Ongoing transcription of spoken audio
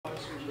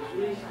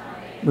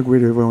We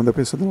greet everyone in the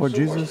place of the Lord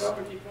Jesus.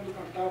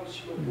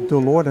 The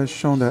Lord has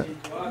shown that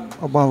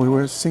while we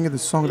were singing the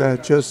song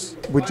that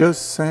we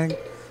just sang,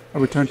 I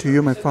return to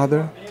you, my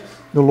Father.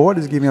 The Lord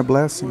is giving a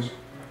blessing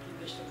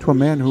to a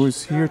man who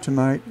is here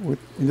tonight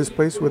in this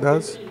place with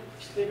us,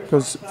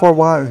 because for a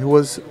while he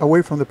was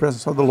away from the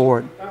presence of the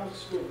Lord.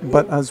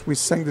 But as we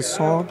sang this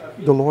song,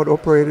 the Lord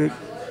operated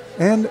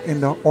and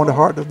on the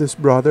heart of this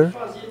brother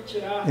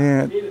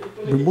and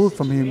removed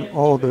from him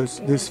all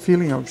this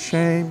feeling of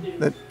shame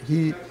that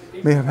he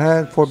may have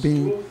had for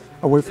being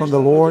away from the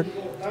Lord.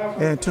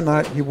 And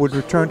tonight he would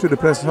return to the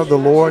presence of the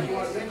Lord,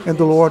 and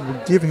the Lord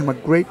would give him a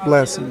great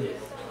blessing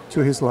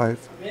to his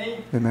life.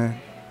 Amen.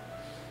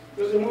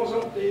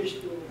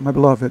 My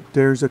beloved,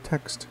 there is a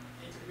text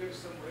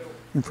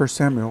in 1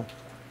 Samuel.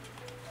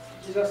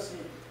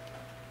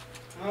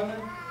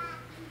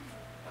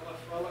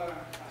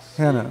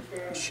 Hannah,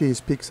 she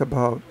speaks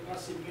about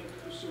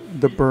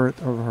the birth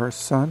of her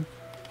son.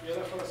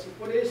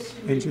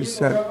 And she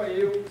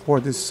said, for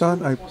this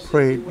son I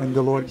prayed, and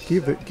the Lord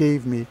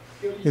gave me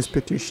his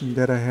petition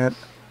that I had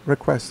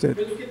requested.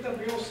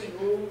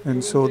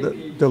 And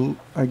so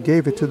I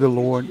gave it to the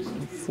Lord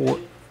for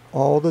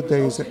all the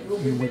days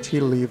in which he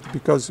lived,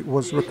 because it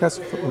was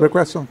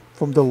requested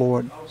from the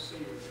Lord.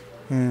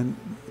 And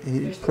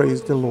he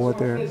praised the Lord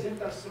there.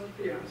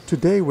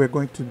 Today we're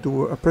going to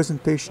do a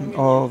presentation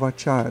of a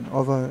child,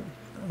 of a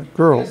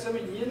girl.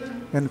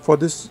 And for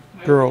this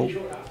girl,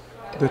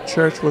 the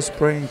church was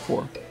praying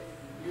for.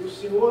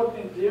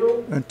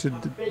 And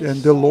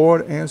the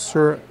Lord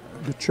answered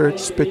the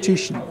church's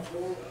petition.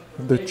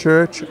 The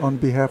church on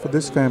behalf of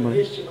this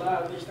family,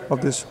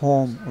 of this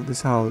home, of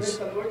this house.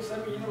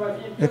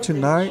 And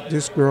tonight,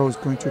 this girl is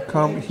going to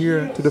come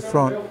here to the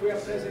front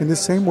in the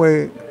same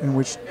way in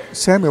which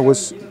Samuel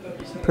was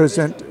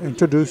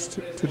introduced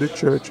to the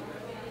church.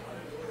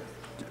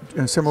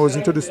 And Samuel was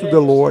introduced to the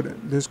Lord.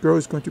 This girl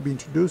is going to be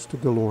introduced to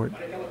the Lord,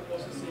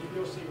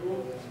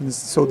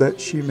 so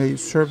that she may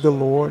serve the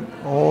Lord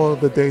all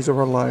the days of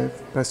her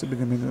life. Blessed be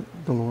the name of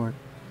the Lord.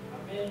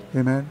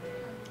 Amen.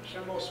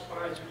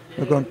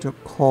 We're going to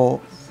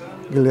call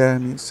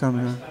Guilherme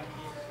Samuel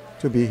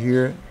to be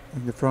here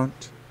in the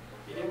front.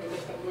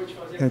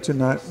 And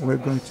tonight we're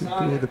going to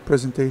do the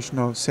presentation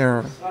of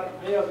Sarah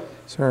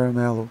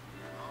Mello.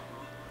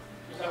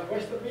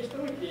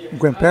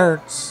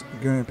 Grandparents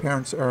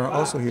are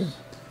also here.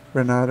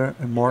 Renata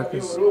and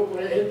Marcus,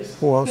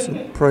 who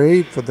also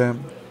prayed for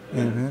them.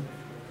 Amen.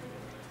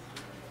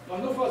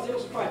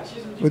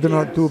 We do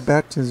not do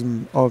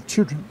baptism of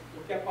children,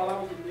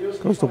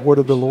 because the word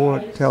of the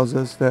Lord tells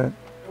us that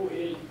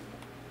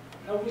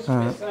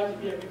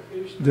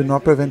do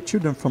not prevent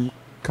children from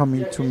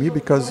coming to me,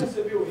 because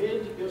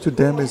to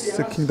them is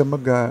the kingdom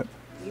of God.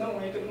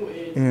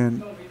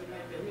 And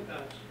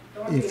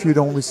if you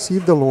don't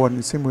receive the Lord in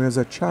the same way as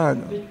a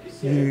child,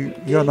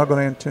 you are not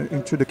going to enter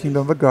into the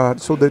kingdom of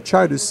God. So the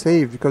child is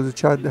saved because the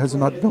child has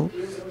not done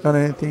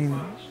anything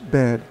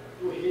bad.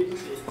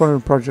 According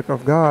to the project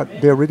of God,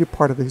 they are already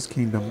part of His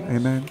kingdom.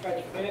 Amen.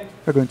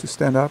 We're going to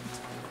stand up.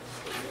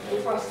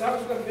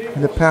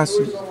 In the past,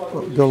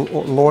 the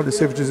Lord and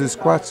Savior Jesus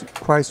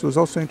Christ was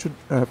also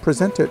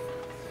presented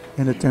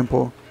in the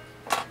temple.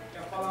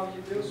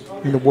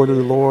 And the word of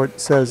the Lord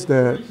says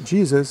that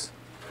Jesus,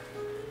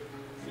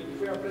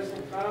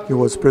 He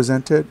was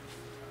presented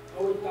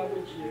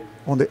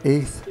on the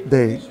 8th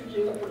day,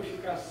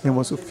 and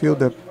was fulfilled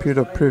the period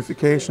of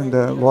purification.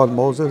 The Lord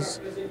Moses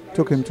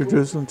took him to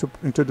Jerusalem to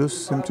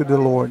introduce him to the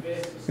Lord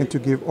and to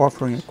give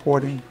offering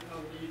according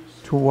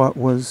to what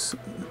was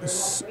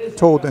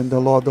told in the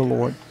law of the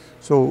Lord.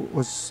 So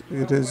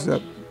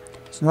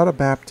it's not a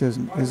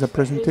baptism, it's a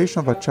presentation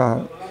of a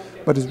child,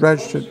 but it's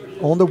registered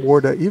on the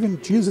word that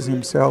even Jesus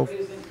himself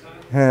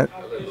had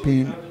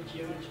been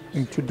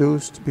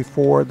introduced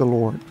before the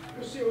Lord.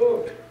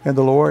 And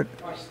the Lord,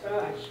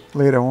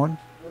 later on,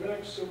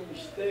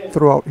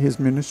 throughout his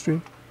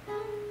ministry,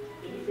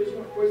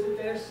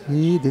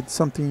 he did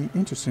something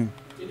interesting.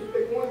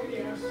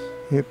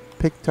 He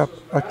picked up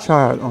a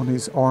child on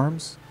his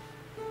arms,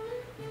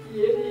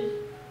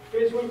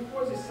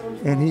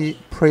 and he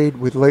prayed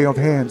with laying of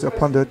hands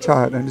upon the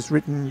child, and it's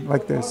written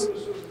like this: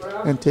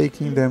 and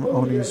taking them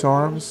on his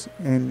arms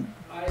and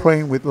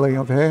praying with laying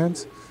of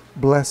hands,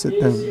 blessed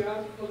them.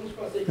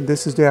 And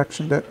this is the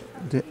action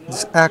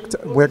this act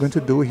we're going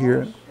to do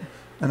here,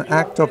 an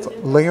act of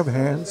laying of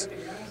hands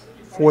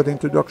for the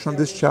introduction of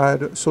this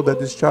child, so that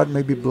this child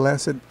may be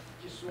blessed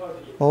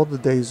all the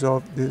days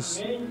of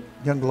this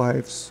young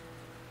life's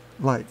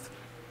life.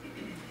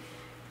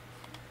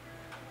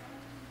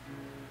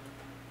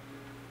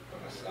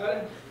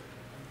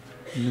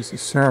 Mrs.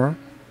 Sarah,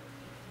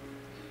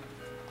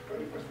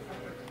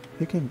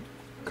 you can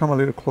come a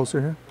little closer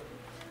here.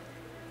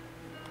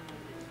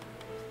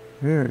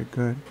 Very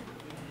good.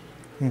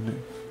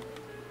 Amen.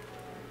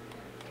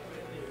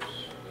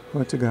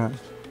 Glory to God.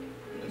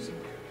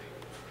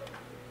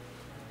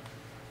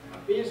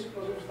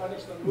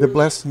 The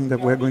blessing that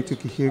we're going to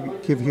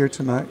give here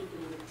tonight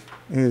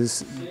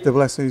is the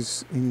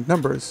blessings in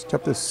Numbers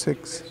chapter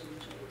 6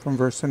 from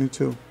verse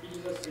 22.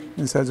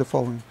 and says the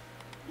following.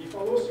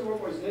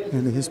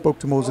 And he spoke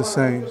to Moses,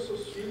 saying,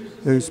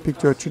 that you speak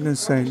to your children,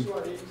 saying,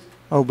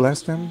 I will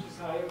bless them.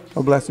 I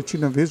will bless the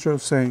children of Israel,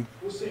 saying,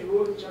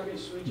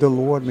 the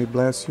Lord may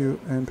bless you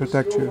and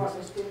protect you.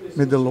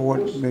 May the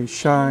Lord may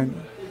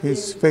shine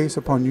his face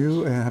upon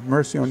you and have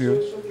mercy on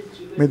you.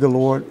 May the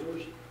Lord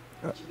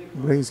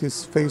raise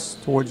his face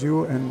towards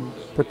you and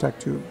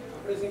protect you.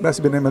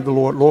 Blessed be the name of the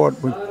Lord.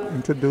 Lord, we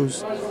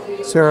introduce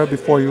Sarah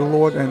before you,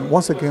 Lord, and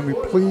once again we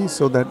plead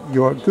so that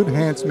your good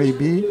hands may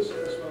be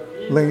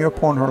laying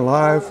upon her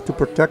life to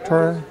protect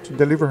her, to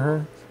deliver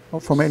her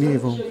from any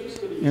evil.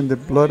 And the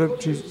blood of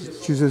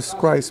Jesus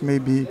Christ may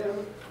be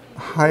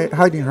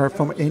hiding her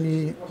from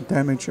any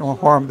damage or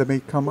harm that may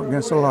come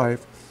against her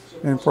life,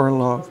 and for her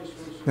love,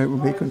 that we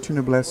may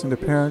continue blessing the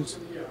parents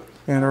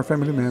and our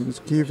family members.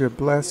 Give your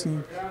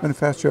blessing,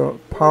 manifest your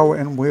power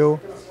and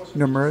will in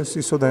your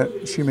mercy, so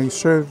that she may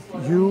serve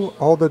you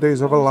all the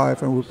days of her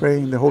life, and we pray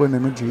in the holy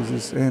name of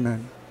Jesus.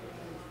 Amen.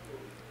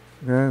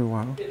 Very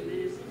well.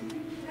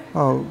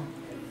 Oh,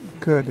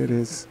 good it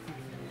is.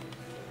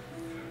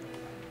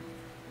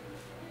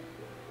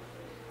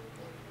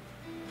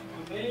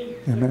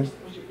 Amen.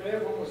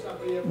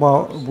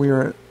 While we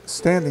are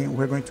standing,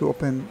 we're going to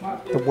open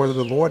the word of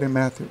the Lord in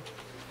Matthew.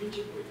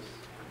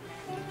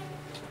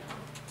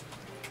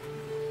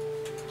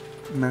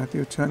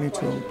 Matthew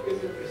 22.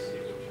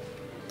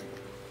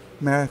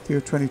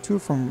 Matthew 22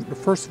 from the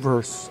first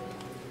verse.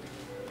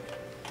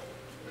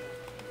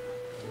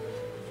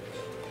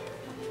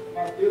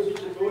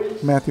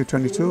 Matthew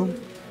 22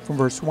 from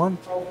verse 1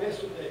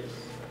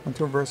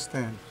 until verse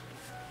 10.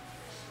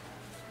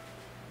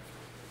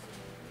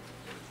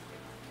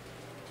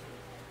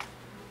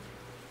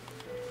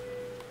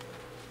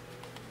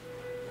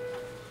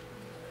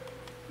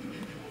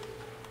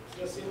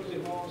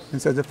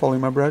 And says the following,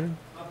 my brethren,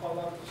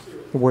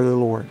 the word of the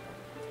Lord.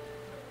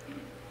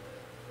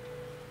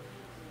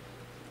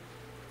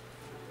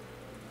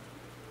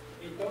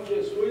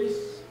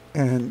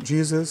 And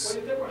Jesus,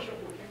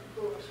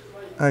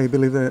 I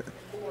believe that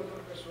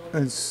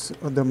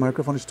the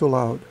microphone is too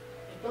loud.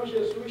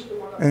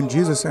 And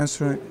Jesus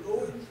answered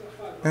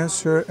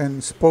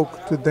and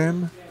spoke to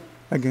them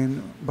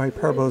again by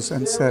parables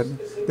and said,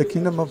 the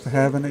kingdom of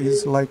heaven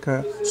is like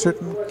a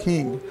certain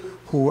king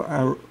who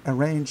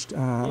arranged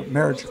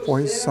marriage for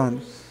his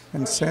son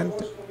and sent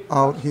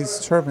out his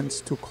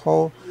servants to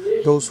call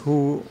those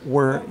who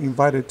were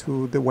invited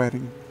to the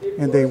wedding.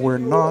 And they were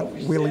not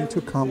willing to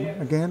come.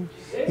 Again,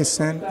 he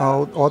sent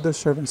out other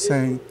servants,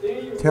 saying,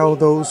 tell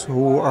those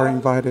who are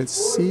invited,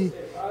 see,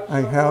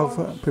 I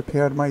have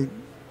prepared my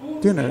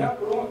dinner.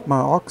 My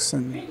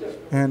oxen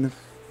and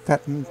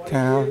fattened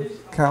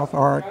calf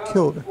are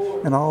killed,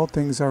 and all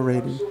things are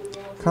ready.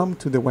 Come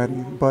to the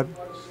wedding. But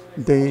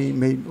they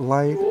made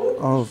light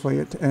of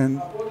it and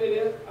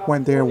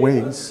went their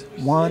ways,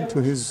 one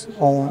to his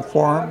own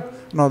farm,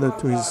 another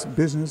to his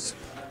business,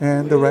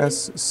 and the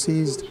rest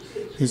seized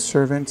his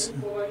servants,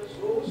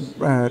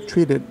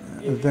 treated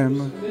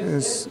them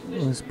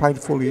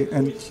spitefully,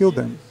 and killed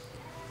them.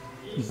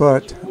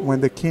 But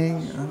when the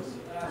king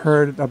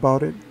heard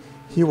about it,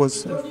 he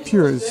was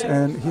furious,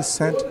 and he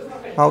sent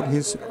out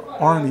his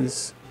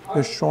armies,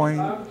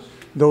 destroying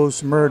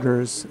those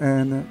murderers,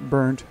 and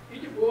burnt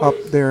up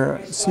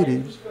their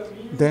city.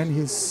 Then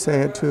he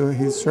said to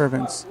his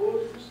servants,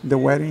 the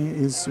wedding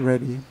is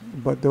ready,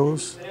 but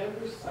those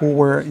who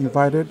were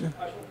invited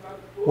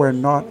were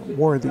not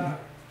worthy.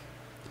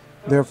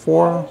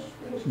 Therefore,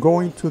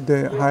 go into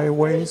the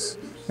highways,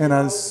 and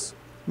as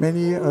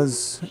many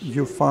as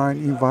you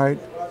find, invite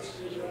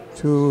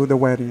to the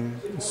wedding.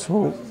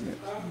 So,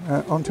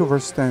 until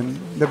verse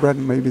 10, the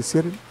brethren may be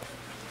seated.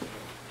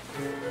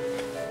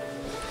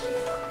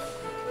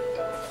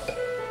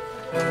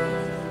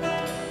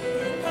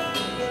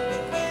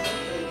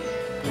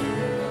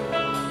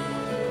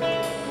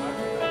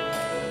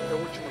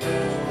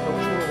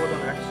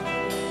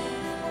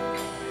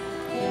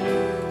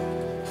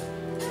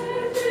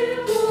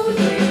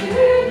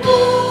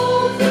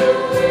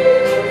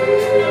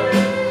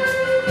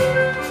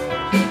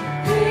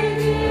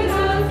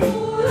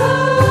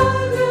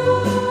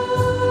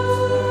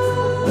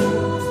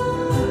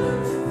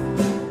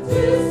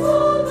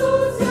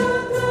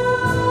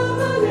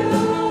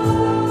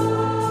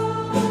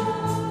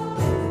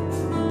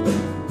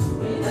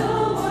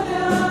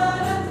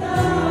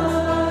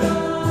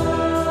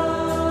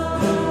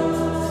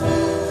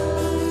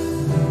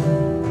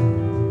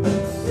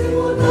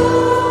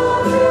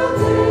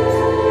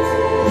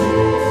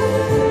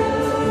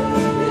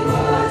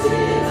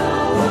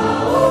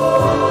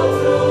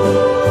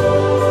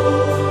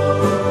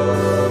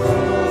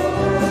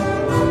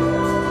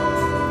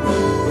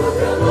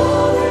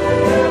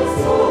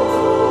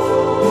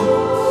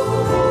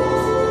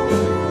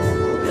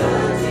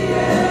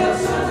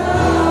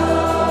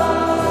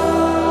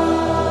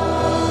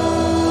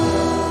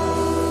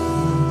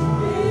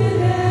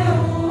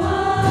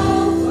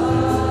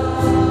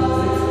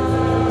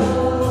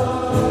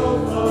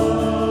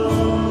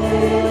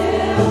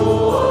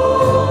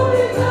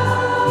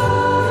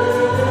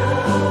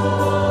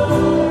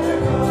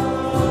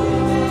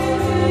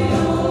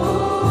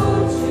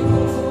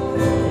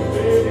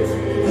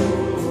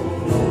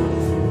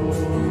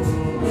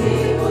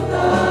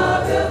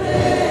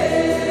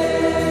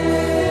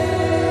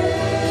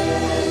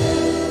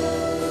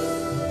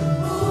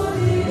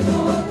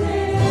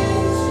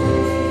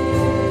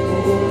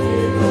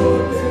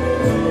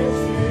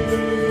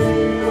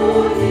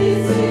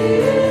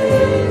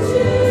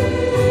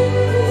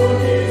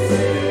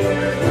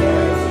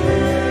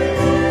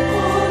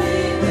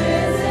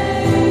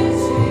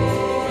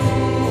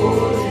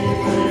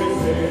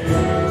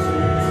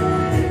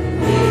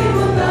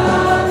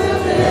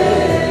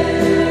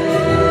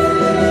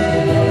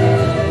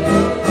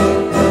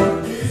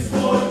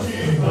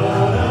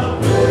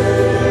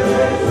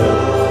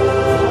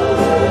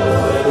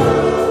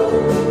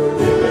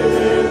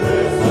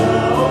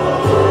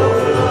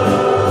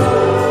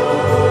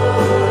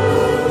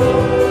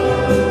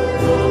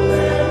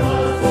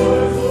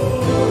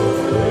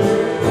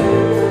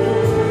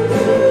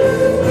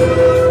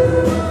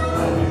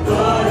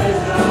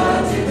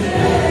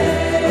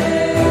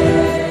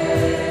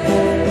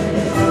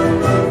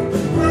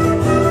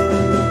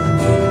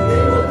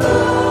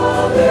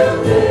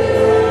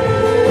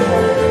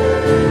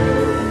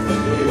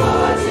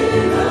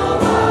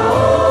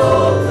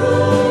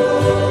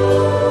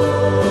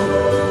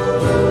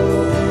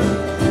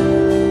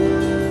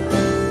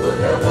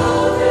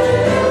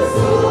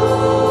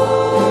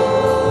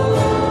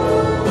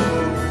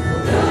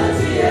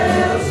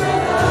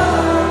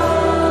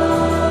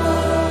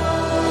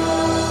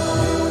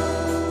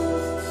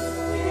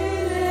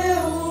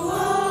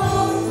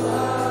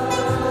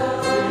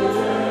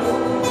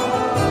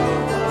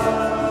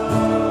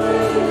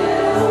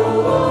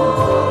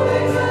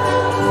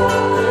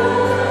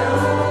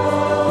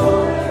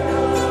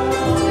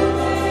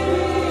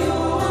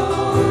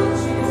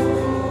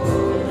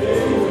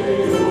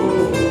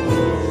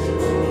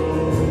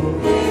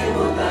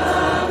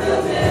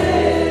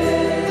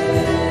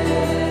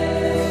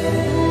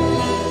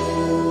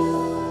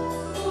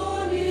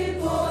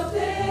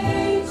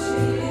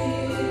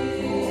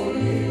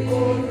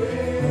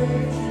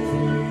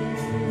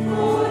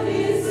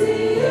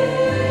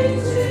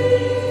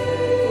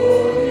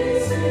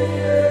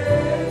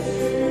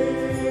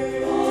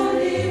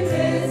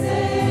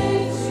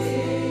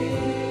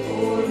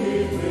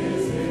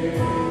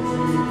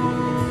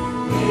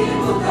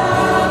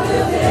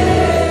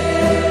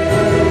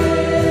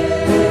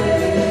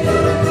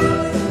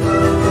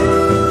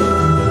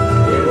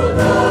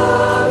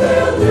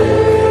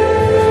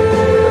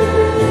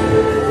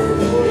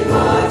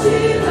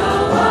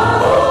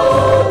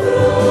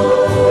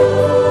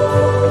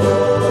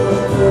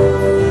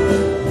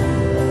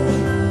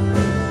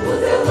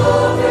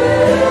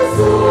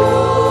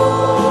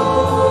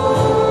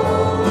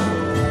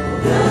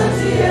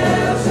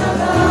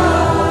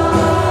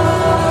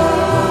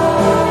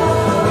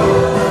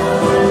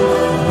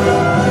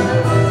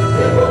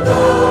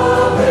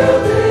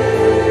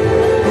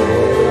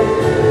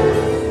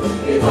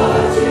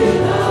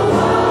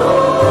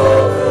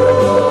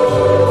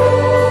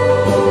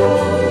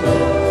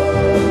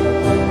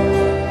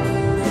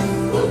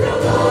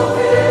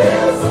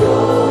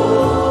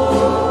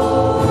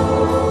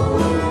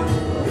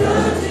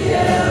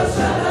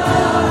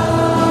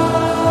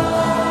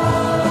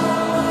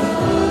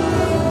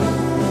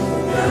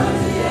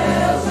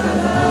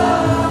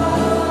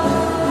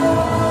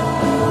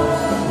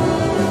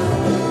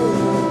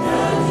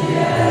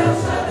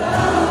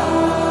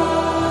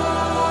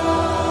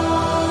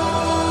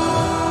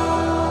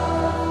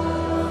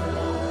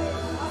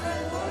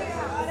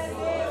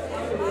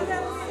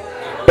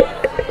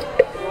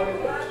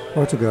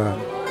 Lord to God.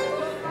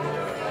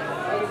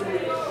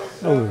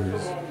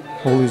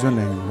 Holy is your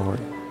name,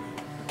 Lord.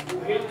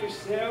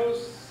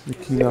 The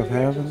King of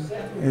heaven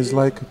is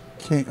like a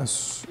king,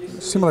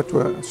 similar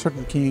to a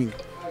certain king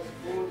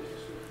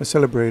that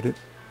celebrated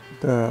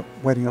the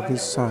wedding of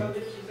his son.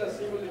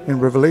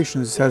 In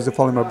Revelation, it says the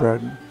following, my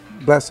brethren: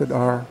 blessed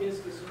are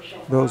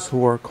those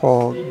who are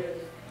called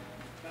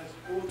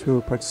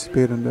to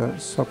participate in the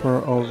supper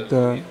of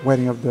the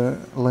wedding of the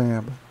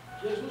Lamb.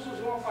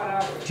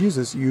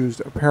 Jesus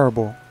used a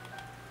parable,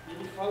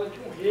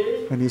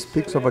 and he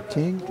speaks of a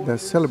king that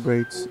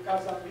celebrates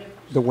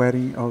the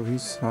wedding of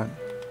his son.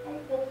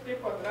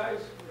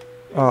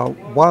 A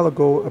while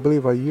ago, I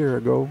believe a year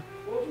ago,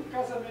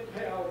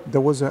 there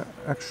was a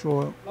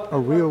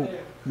real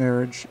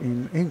marriage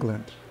in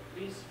England.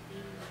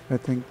 I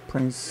think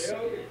Prince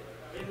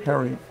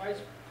Harry.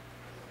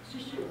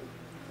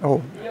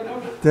 Oh,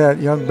 that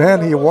young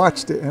man, he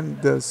watched it,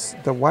 and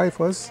the wife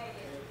was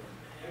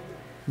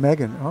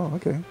Meghan. Oh,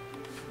 okay.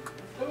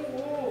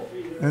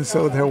 And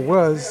so there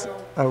was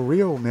a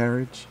real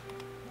marriage,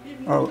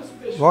 a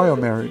royal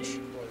marriage,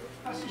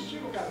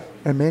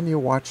 and many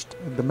watched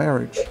the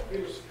marriage.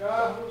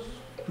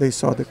 They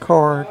saw the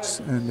carts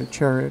and the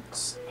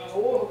chariots,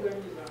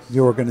 the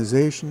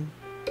organization,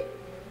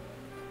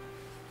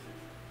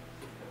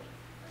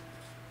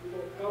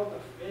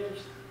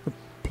 the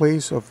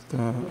place of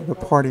the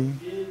party,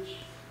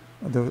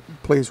 the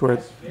place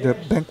where the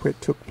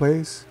banquet took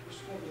place,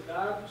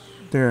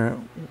 their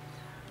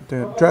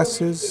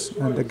dresses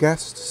and the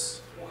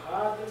guests,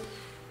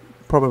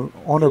 probably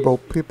honorable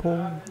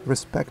people,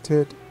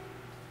 respected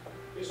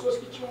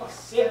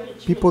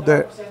people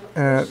that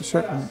had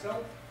certain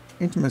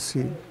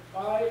intimacy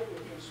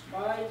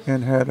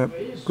and had a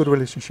good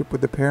relationship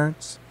with the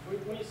parents.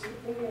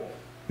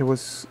 It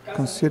was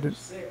considered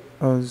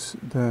as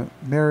the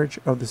marriage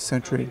of the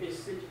century.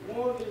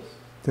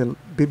 The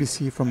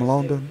BBC from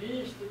London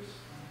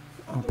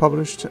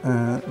published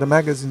the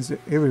magazines,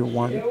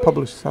 everyone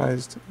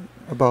publicized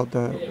about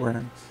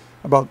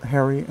about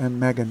Harry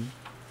and Meghan.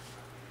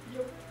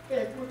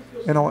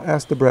 And I'll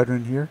ask the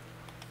brethren here,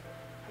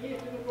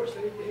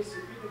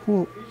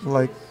 who,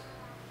 like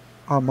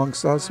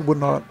amongst us, would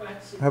not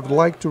have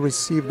liked to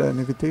receive an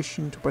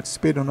invitation to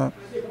participate on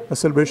a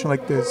celebration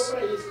like this?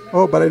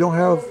 Oh, but I don't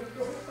have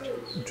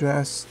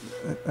dress.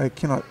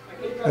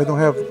 I don't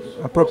have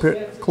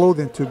appropriate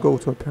clothing to go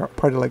to a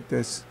party like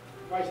this.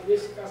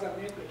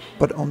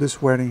 But on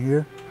this wedding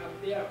here,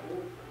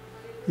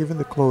 even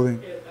the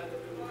clothing,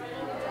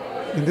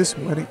 in this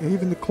wedding,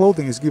 even the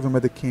clothing is given by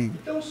the king.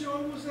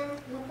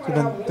 So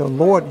then the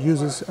Lord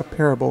uses a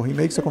parable. He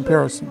makes a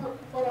comparison.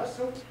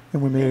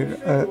 And we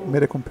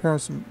made a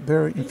comparison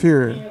very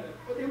inferior,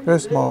 very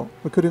small.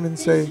 We could even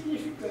say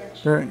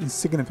very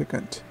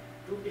insignificant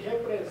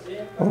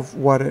of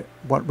what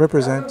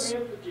represents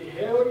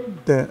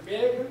the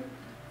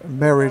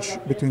marriage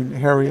between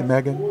Harry and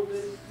Meghan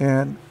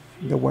and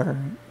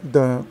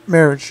the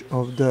marriage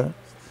of the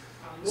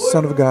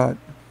Son of God.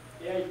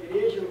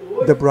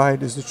 The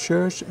bride is the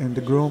church and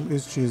the groom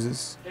is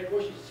Jesus.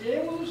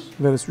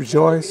 Let us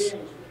rejoice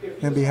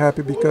and be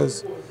happy,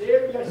 because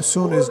as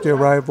soon as the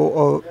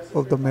arrival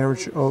of the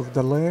marriage of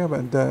the Lamb,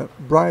 and the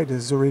bride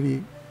is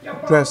already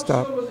dressed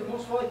up.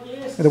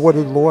 And the word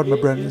of the Lord, my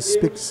brethren,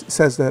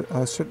 says that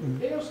a certain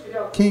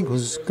king,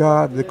 who's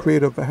God, the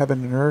creator of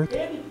heaven and earth,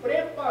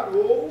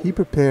 he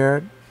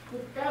prepared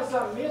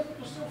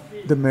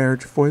the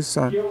marriage for his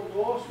son,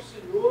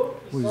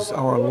 who is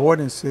our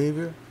Lord and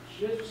Savior,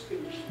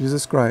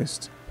 Jesus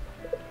Christ.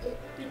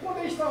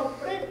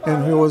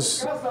 And he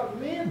was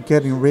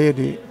getting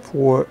ready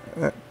for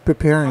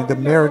preparing the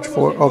marriage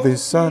of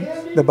his son.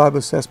 The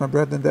Bible says, my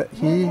brethren, that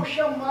he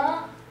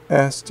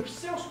asked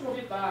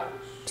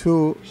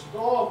to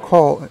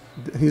call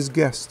his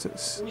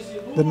guests,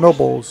 the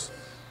nobles,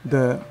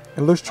 the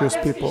illustrious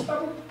people,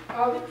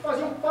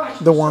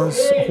 the ones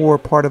who were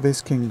part of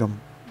his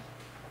kingdom,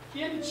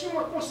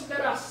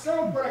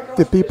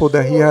 the people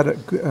that he had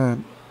a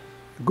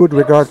good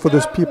regard for.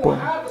 Those people,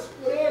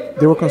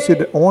 they were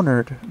considered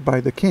honored by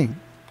the king.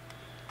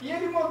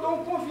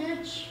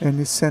 And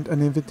he sent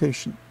an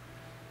invitation.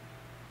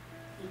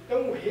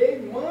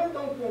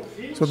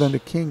 So then the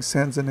king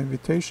sends an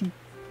invitation,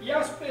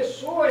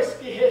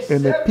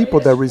 and the people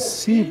that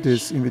received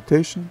this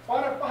invitation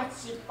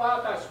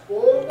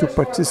to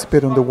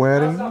participate on the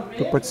wedding,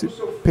 to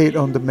participate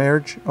on the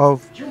marriage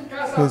of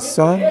his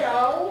son,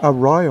 a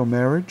royal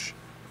marriage,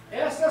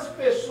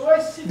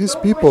 these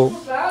people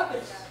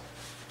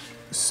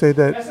say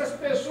that,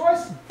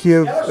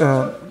 give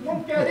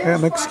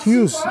an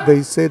excuse.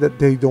 They say that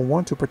they don't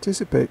want to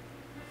participate.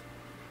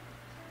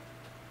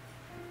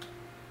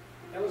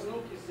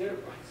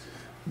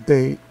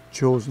 They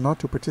chose not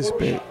to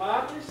participate.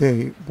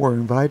 They were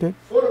invited.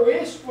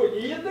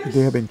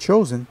 They have been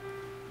chosen,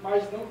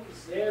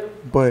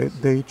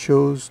 but they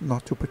chose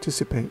not to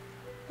participate.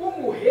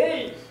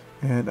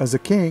 And as a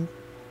king,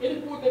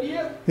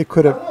 he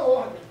could have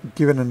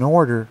given an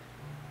order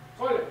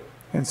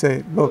and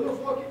say, look,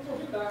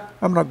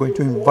 I'm not going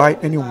to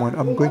invite anyone.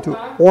 I'm going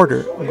to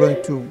order. I'm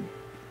going to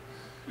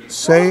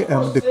say,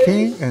 "I'm the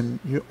king," and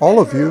all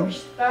of you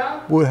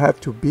will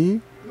have to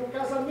be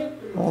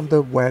on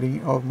the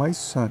wedding of my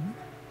son.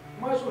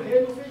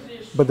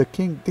 But the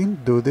king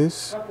didn't do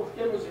this.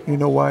 You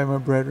know why, my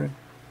brethren?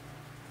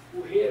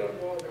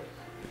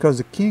 Because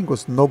the king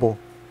was noble.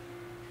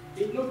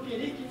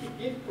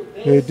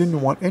 He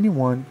didn't want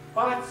anyone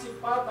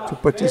to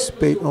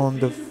participate on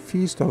the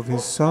feast of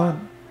his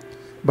son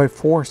by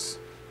force,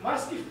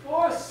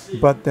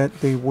 but that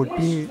it would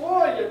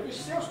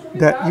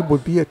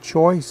be a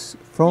choice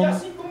from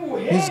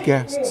his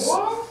guests.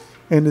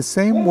 In the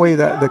same way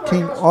that the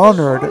king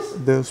honored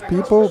those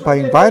people by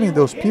inviting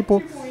those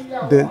people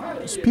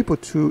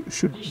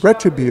should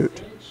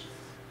retribute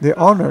the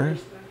honor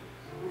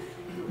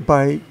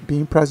by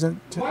being present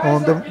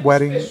on the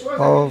wedding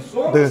of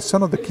the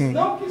son of the king.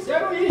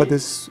 But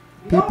these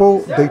people,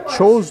 they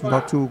chose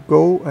not to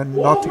go and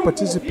not to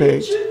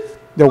participate.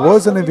 There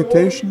was an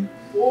invitation,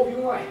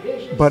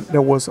 but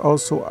there was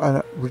also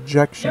a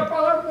rejection.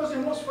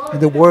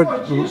 And the word,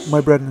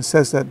 my brethren,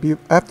 says that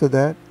after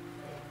that,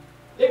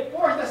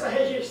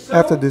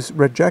 after this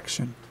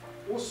rejection,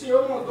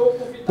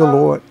 the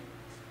Lord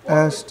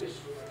asked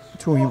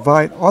to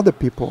invite other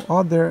people,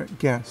 other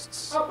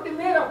guests.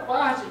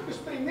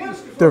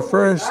 The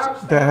first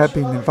that have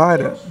been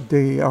invited,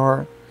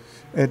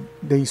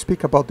 they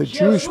speak about the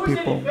Jewish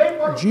people.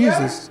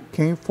 Jesus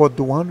came for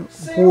the one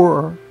who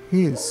were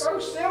his,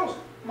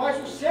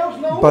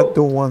 but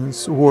the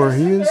ones who were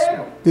his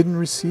didn't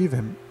receive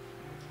him.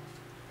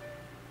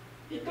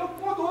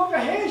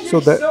 So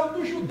that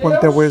when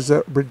there was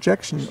a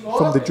rejection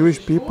from the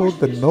Jewish people,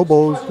 the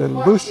nobles, the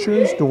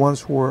illustrious, the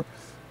ones who were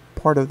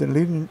part of the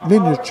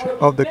lineage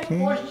of the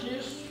king,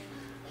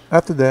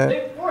 after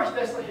that,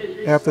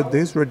 after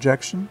this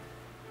rejection,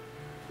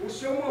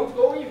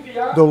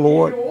 the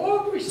Lord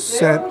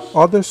sent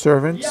other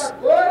servants,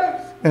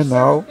 and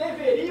now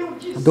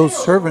those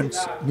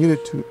servants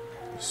needed to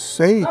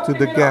say to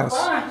the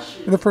guests.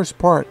 In the first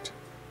part,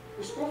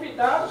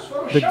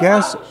 the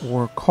guests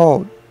were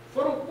called.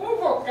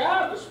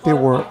 They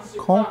were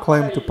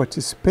conclaimed to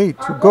participate,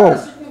 to go.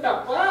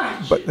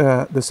 But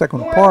the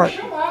second part,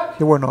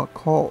 they were not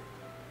called.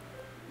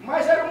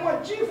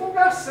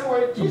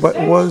 But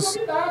it was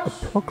a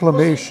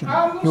proclamation.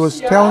 He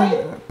was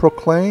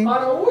proclaim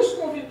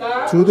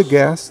to the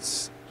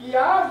guests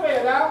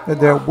that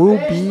there will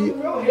be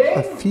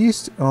a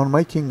feast on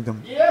my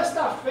kingdom.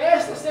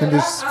 And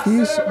this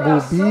feast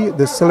will be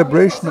the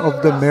celebration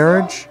of the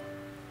marriage,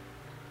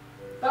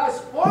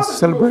 the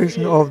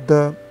celebration of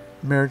the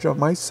marriage of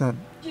my son.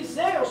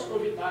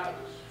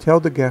 Tell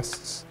the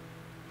guests.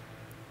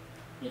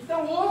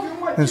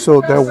 And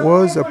so there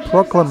was a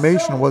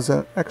proclamation,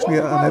 actually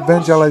an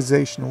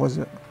evangelization, was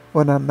an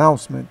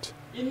announcement.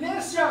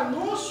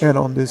 And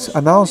on this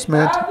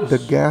announcement, the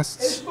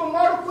guests,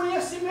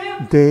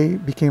 they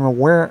became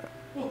aware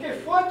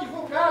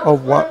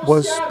of what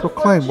was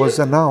proclaimed, was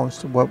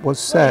announced, what was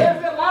said.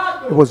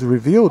 It was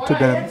revealed to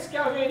them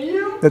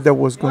that there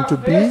was going to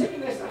be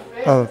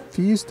a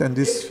feast, and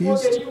this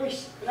feast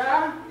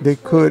they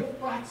could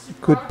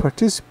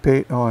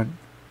participate on.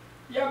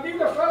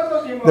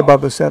 The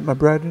Bible said, my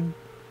brethren,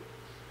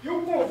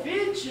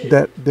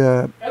 that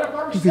the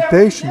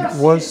invitation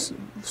was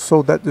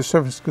so that the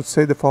servants could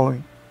say the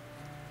following: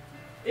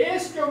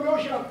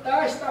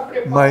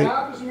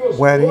 my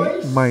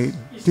wedding, my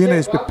dinner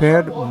is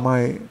prepared,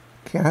 my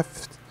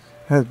calf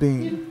has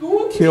been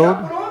killed,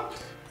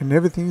 and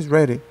everything is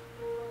ready.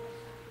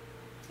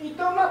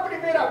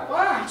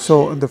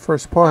 So in the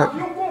first part,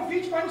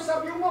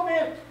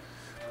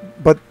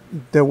 but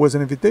there was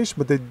an invitation,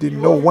 but they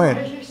didn't know when,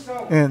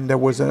 and there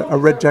was a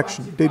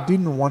rejection. They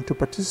didn't want to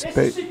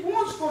participate.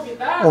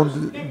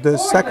 On the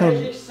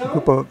second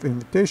group of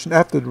invitation,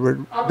 after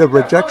the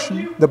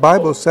rejection, the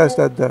Bible says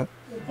that the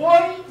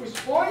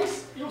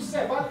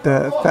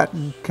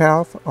fattened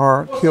calf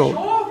are killed.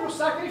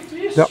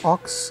 The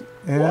ox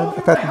and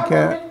the fattened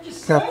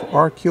calf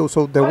are killed.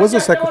 So there was a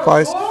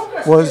sacrifice,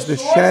 was the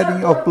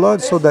shedding of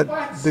blood, so that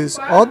these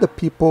other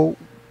people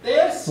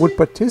would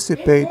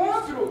participate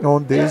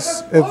on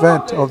this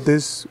event of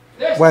this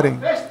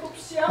wedding,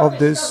 of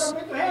this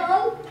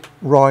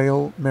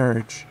royal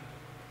marriage.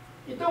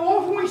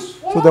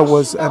 So there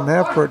was an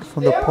effort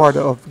from the part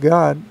of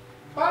God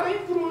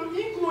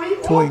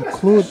to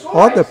include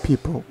other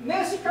people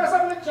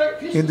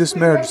in this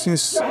marriage,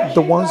 since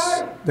the ones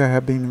that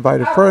had been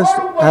invited first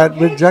had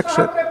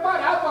rejected.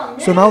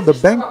 So now the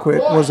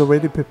banquet was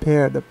already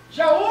prepared.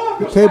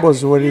 The table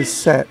was already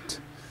set.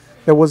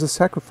 There was a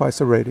sacrifice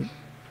already.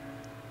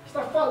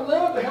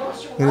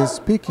 It is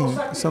speaking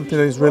something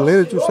that is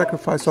related to the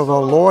sacrifice of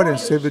our Lord and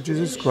Savior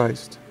Jesus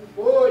Christ.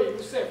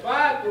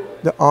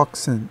 The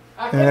oxen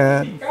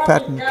and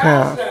fattened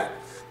calf,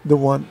 the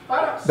one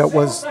that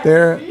was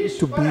there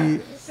to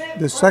be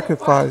the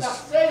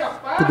sacrifice,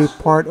 to be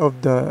part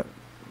of the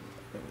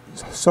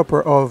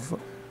supper of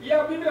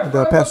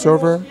the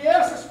Passover.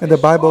 And the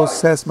Bible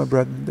says, my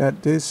brethren,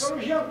 that these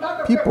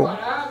people,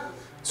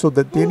 so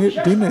that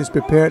dinner is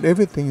prepared,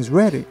 everything is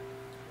ready.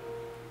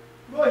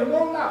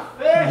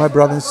 My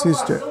brother and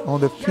sister,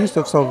 on the feast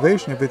of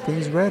salvation, everything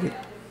is ready.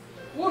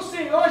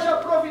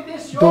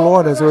 The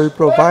Lord has already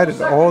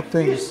provided all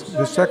things.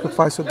 The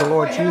sacrifice of the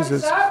Lord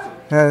Jesus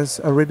has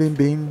already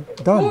been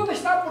done.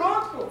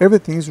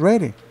 Everything is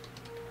ready.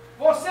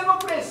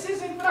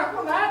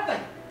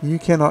 You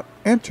cannot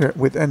enter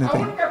with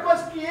anything.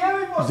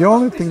 The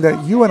only thing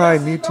that you and I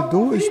need to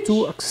do is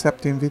to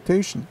accept the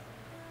invitation.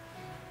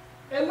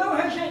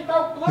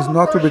 It's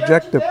not to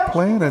reject the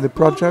plan and the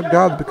project of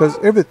God, because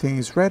everything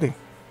is ready.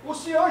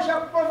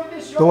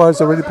 The Lord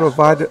has already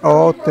provided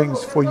all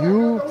things for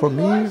you, for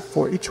me,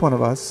 for each one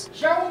of us.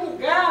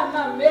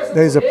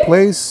 There is a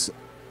place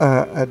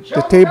at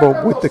the table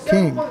with the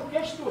King.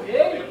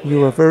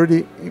 You have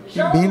already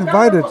been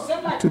invited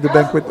to the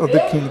banquet of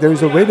the King. There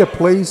is already a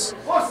place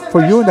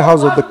for you in the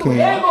house of the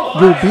King.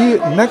 You'll be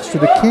next to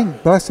the King.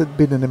 Blessed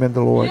be the name of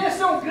the Lord.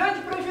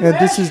 And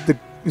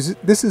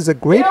this is a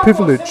great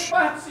privilege.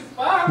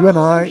 You and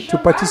I, to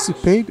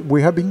participate,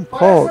 we have been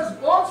called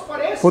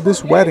for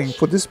this wedding,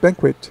 for this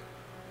banquet.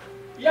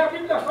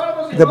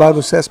 The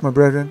Bible says, my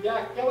brethren,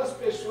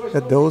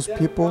 that those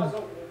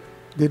people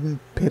didn't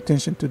pay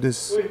attention to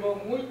this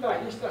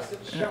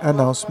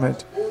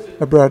announcement.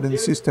 My brother and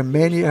sister,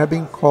 many have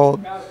been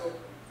called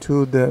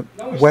to the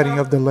wedding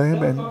of the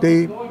Lamb, and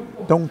they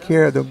don't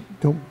care, they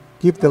don't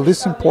give the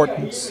least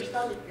importance.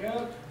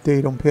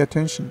 They don't pay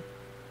attention.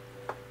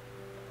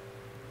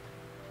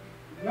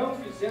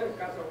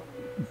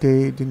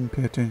 They didn't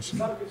pay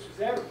attention.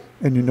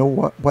 And you know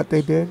what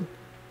they did?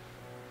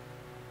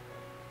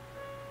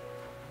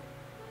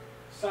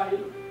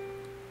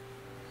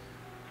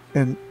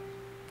 And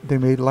they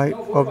made light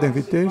of the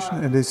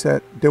invitation, and they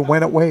said, they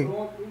went away.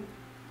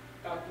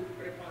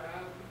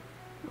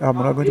 I'm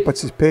not going to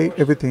participate.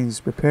 Everything is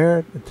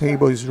prepared. The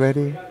table is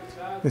ready.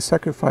 The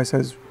sacrifice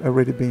has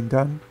already been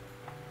done.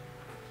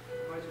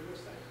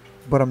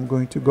 But I'm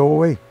going to go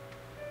away.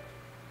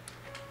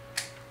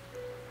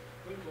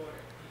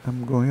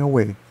 I'm going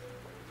away.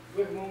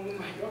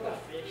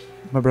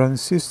 My brother and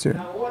sister,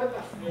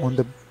 on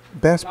the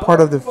best part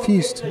of the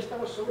feast,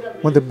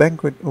 when the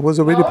banquet was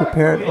already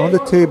prepared on the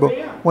table,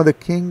 when the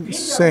King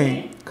is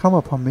saying, come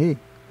upon me,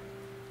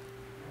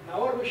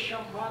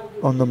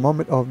 on the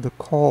moment of the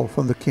call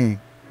from the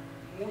King,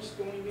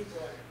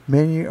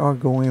 many are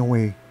going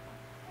away.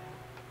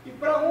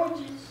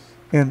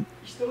 And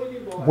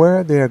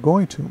where they are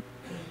going to,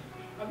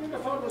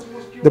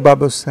 the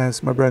Bible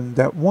says, my brethren,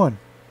 that one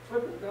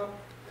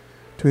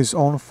to his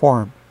own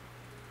farm.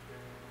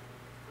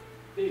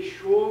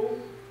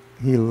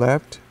 He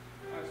left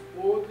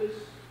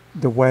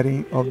the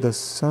wedding of the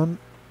son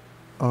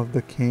of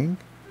the King.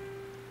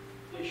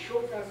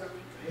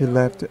 He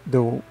left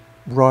the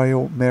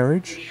royal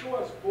marriage.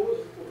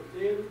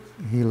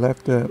 He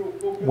left the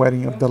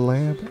wedding of the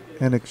Lamb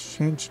and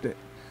exchanged it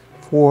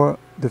for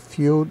the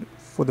field,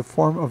 for the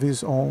form of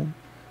his own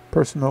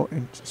personal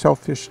and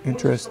selfish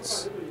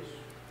interests.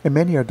 And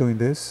many are doing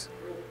this.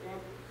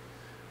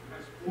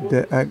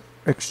 They're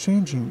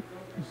exchanging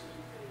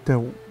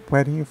the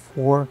wedding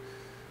for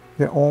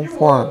their own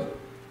farm.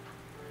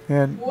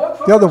 And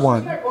the other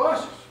one,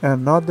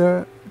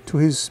 another to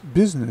his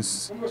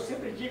business.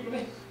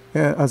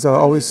 And as I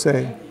always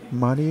say,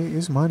 money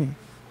is money.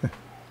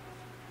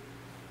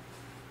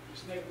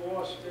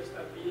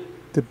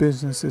 The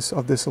businesses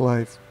of this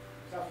life,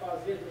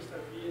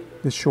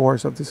 the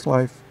shores of this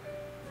life,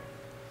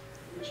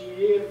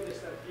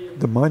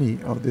 the money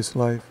of this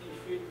life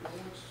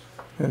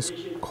has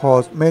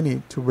caused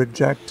many to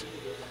reject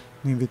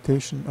the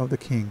invitation of the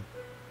King.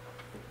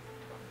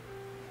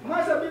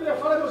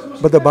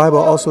 But the Bible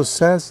also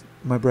says,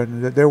 my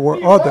brethren, that there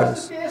were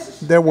others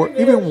that were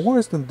even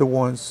worse than the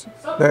ones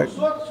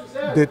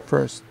that did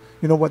first.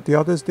 You know what the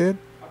others did?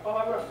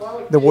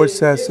 The word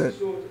says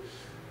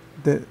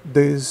that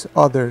these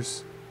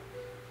others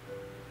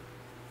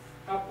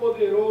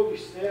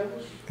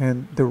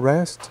and the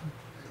rest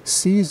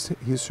seized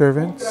his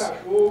servants,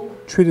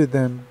 treated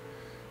them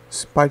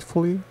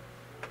spitefully,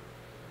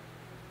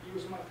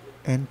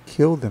 and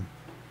killed them.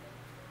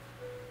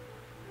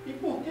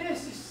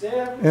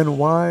 And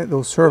why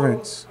those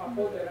servants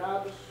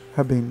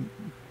have been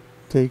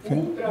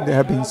taken, they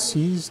have been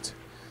seized,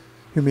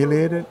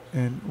 humiliated,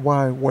 and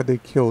why were they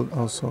killed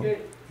also? You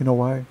know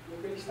why?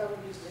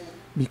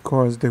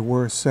 Because they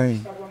were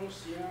saying,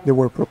 they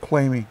were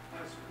proclaiming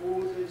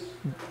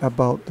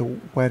about the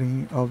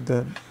wedding of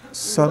the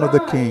son of the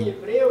King.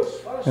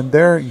 And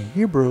there in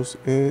Hebrews,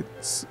 it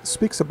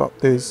speaks about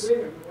this.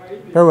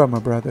 Very well, my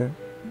brother.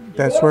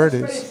 That's where it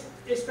is.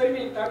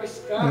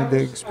 And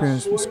they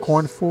experienced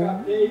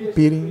scornful,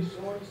 beating,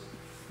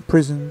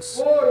 prisons.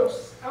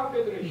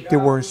 They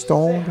were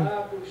stoned,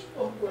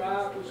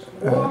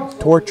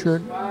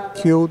 tortured,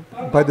 killed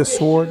by the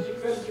sword,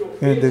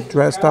 and they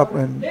dressed up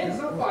in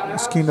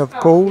skin of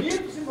goat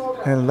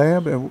and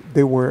lamb, and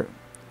they were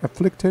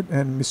afflicted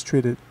and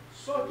mistreated.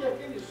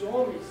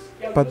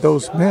 But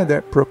those men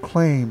that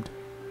proclaimed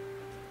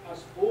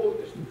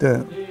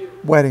the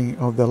wedding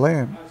of the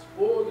Lamb,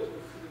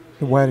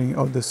 the wedding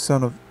of the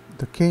Son of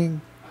the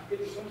King,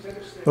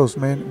 Those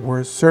men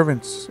were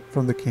servants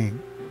from the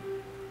king.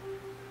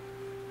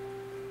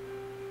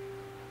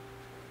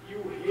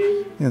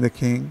 And the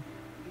king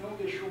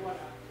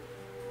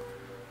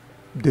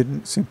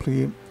didn't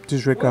simply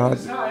disregard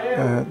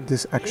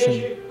this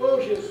action.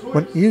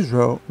 When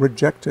Israel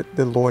rejected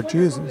the Lord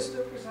Jesus,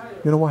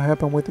 you know what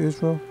happened with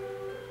Israel?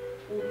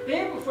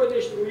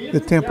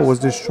 The temple was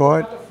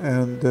destroyed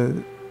and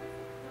the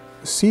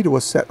city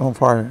was set on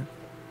fire.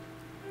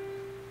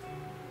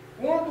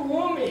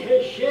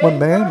 When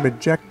man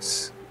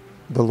rejects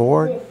the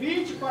Lord,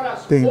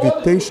 the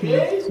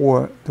invitation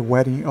for the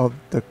wedding of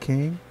the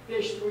king,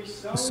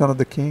 the son of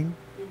the king,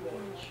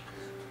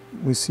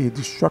 we see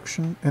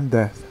destruction and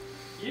death.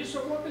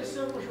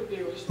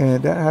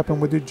 And that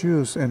happened with the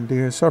Jews, and they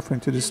are suffering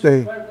to this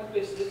day.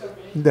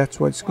 And that's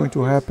what's going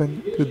to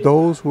happen to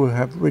those who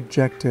have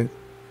rejected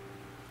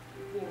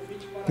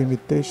the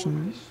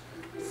invitation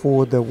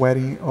for the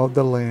wedding of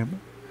the Lamb,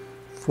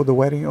 for the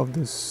wedding of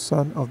the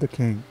Son of the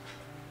King.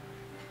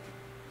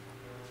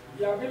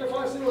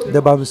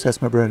 The Bible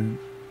says, my brethren,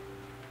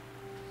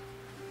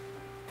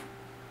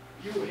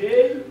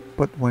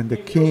 but when the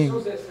king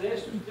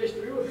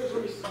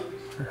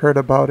heard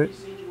about it,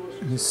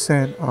 he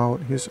sent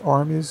out his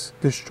armies,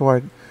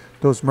 destroyed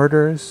those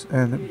murderers,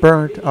 and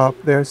burnt up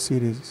their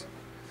cities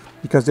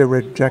because they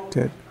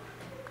rejected,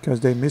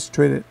 because they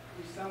mistreated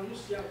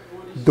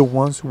the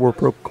ones who were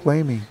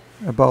proclaiming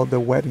about the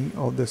wedding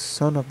of the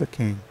Son of the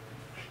King.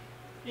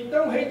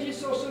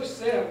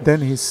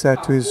 Then he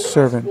said to his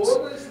servants,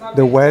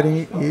 the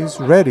wedding is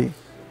ready,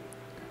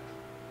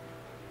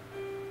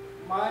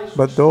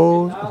 but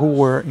those who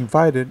were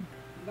invited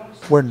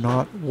were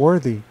not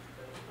worthy.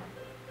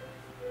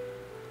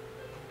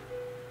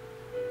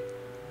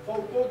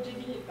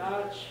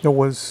 There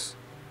was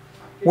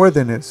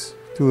worthiness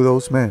to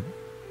those men.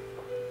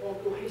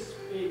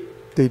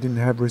 They didn't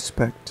have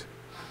respect.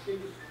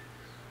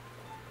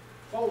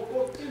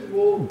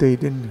 They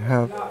didn't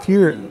have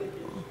fear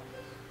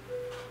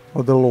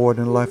of the Lord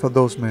in the life of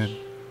those men,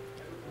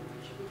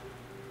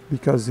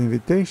 because the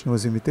invitation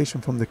was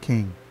invitation from the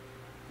king.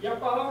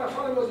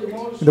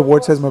 The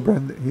word says, my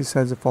brethren, he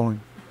says the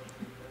following: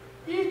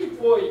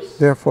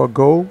 therefore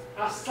go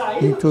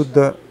into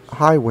the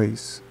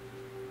highways.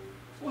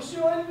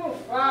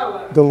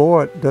 The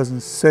Lord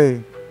doesn't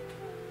say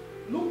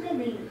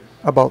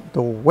about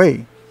the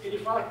way.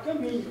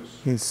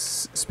 He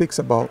speaks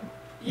about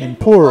in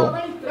plural.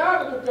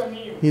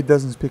 He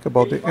doesn't speak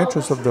about the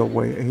entrance of the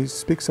way. He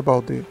speaks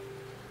about the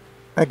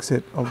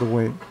exit of the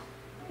way.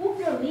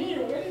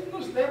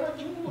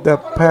 The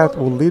path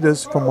will lead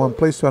us from one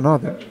place to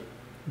another,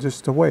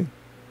 just a way.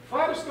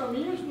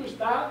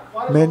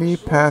 Many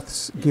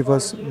paths give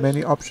us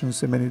many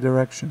options in many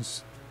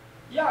directions.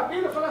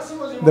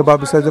 The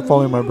Bible says the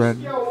following, my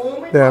brethren: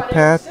 there are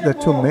paths that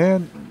to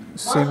man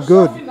seem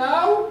good,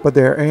 but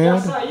their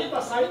end,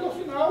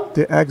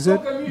 the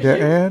exit, their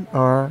end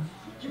are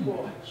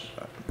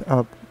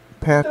a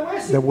path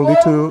that will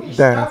lead to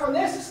death.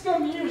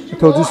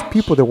 So these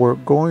people that were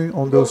going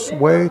on this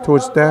way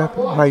towards death,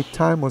 my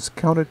time was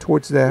counted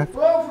towards death.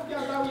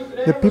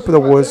 The people that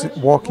was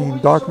walking in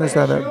darkness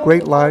and a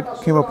great light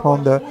came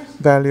upon the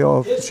valley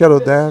of shadow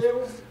of death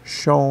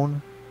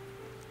shone.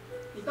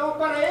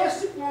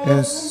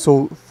 And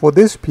so for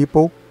these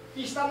people,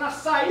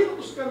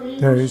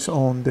 there is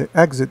on the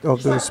exit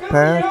of this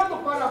path,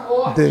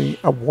 they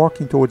are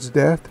walking towards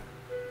death.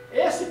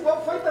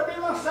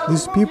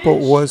 These people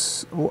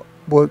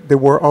they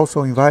were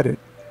also invited.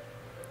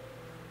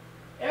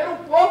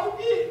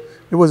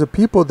 It was a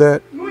people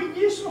that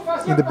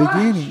in the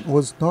beginning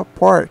was not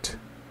part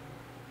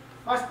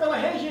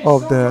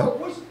of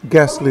the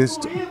guest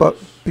list, but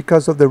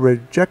because of the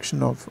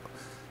rejection of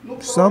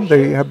some,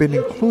 they have been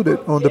included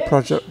on the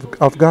project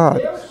of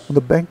God, on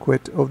the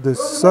banquet of the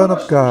Son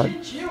of God.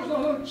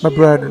 My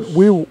brethren,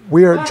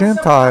 we are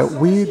Gentile.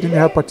 We didn't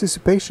have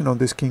participation on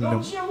this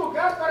kingdom.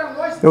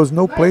 There was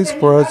no place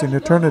for us in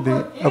eternity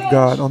of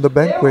God, on the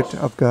banquet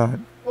of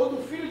God,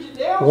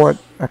 or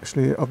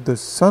actually of the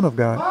Son of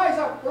God.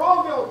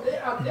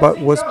 But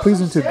was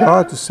pleasing to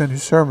God to send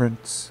His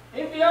servants,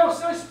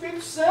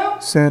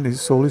 send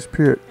His Holy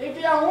Spirit,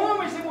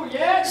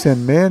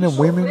 send men and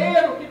women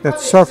that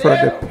suffered,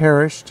 that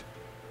perished,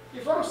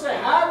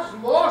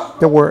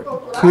 that were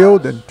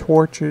killed and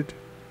tortured,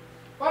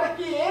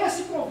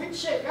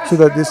 so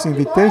that this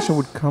invitation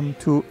would come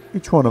to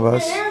each one of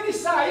us,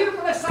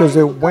 because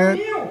they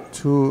went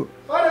to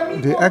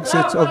the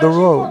exits of the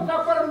road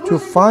to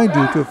find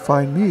you, to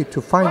find me,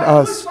 to find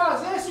us,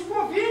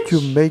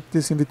 to make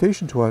this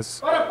invitation to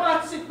us,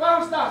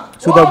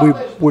 so that we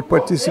would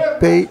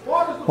participate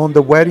on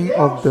the wedding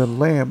of the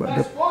Lamb,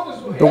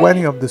 the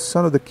wedding of the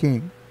Son of the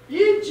King.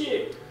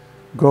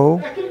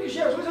 Go.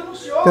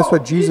 That's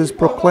what Jesus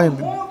proclaimed.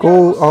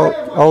 Go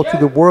out to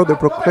the world and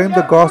proclaim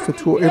the gospel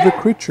to every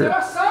creature.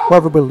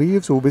 Whoever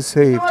believes will be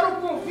saved.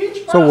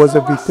 So it was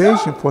an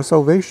invitation for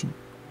salvation.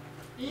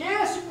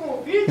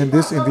 And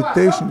this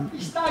invitation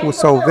to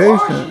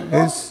salvation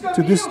is,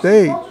 to this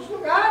day,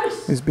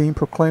 is being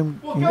proclaimed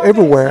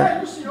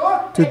everywhere.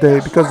 today,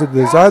 because the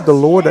desire of the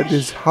Lord that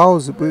this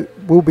house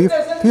will be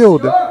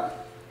filled.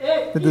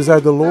 The desire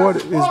of the Lord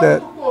is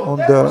that on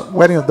the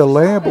wedding of the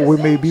Lamb we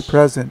may be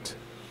present.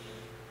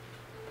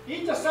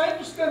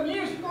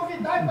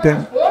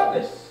 Then,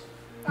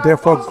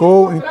 therefore,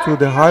 go into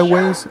the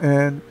highways,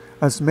 and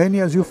as many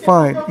as you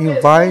find,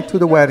 invite to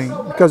the wedding,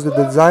 because the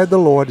desire of the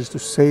Lord is to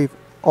save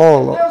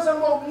all.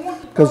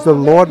 Because the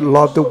Lord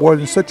loved the world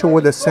in such a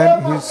way that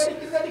sent His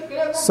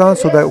Son,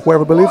 so that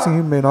whoever believes in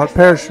Him may not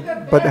perish,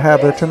 but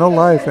have eternal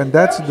life. And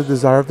that's the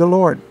desire of the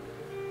Lord.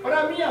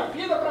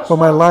 For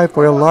my life,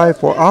 for your life,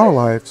 for our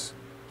lives.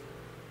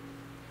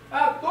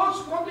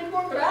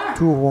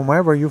 To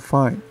whomever you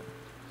find.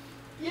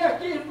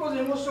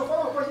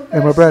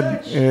 And my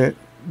brethren,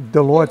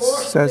 the Lord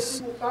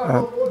says,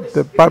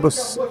 the Bible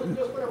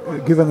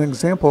gives an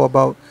example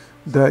about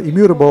the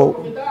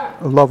immutable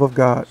love of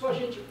God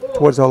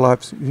towards our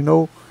lives. You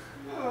know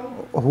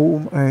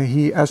whom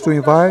He has to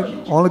invite?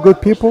 Only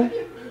good people?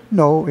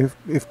 No,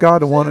 if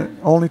God wanted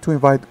only to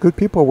invite good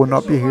people, would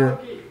not be here.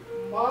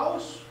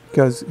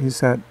 Because He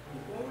said,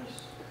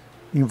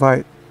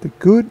 invite the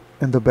good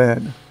and the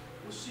bad.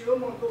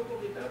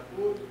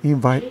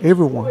 Invite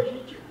everyone,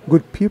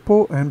 good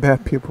people and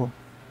bad people.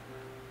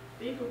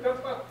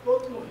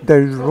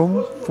 There is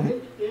room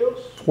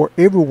for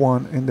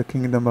everyone in the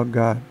kingdom of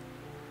God.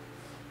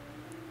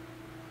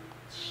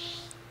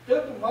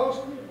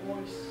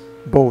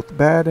 Both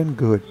bad and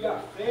good.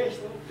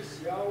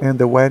 And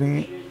the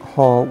wedding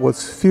hall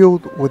was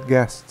filled with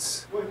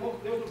guests.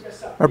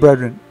 My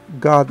brethren,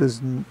 God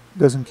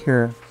doesn't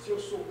care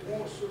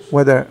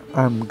whether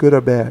I'm good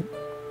or bad.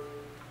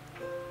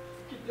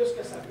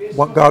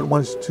 What God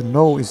wants to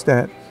know is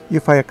that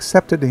if I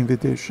accepted the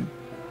invitation.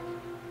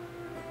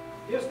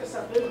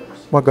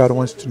 What God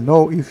wants to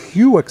know if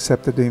you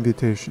accepted the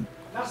invitation.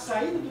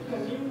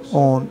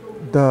 On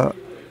the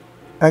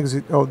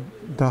exit of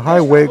the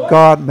highway,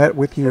 God met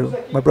with you,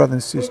 my brother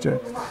and sister.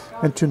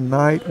 And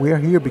tonight we are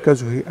here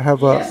because we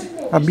have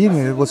a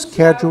meeting that was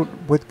scheduled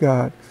with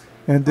God.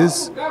 And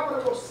this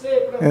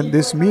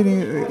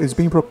meeting is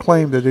being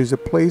proclaimed that there is a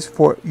place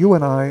for you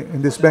and I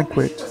in this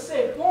banquet.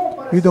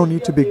 You don't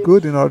need to be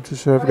good in order to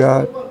serve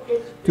God,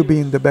 to be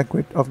in the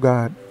banquet of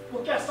God.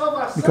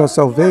 Because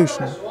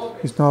salvation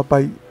is not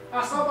by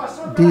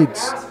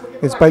deeds,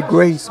 it's by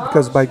grace.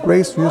 Because by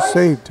grace you're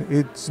saved.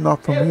 It's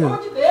not from you.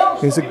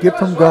 It's a gift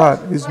from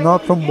God. It's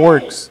not from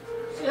works,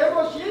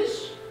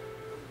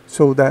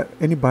 so that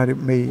anybody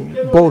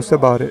may boast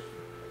about it.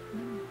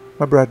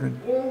 My brethren,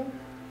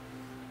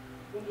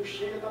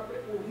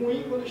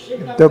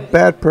 the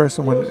bad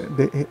person,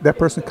 when that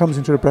person comes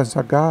into the presence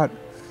of God,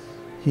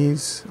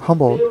 he's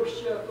humbled,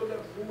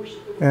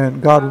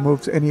 and God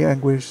removes any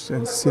anguish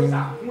and sin,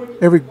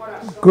 every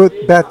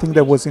bad thing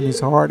that was in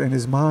his heart and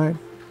his mind,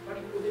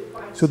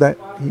 so that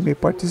he may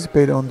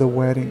participate on the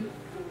wedding.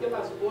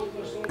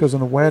 Because on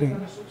the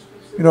wedding,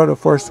 in order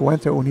for us to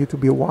enter, we need to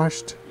be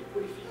washed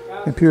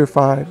and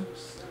purified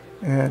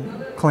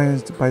and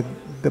cleansed by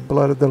the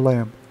blood of the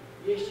Lamb.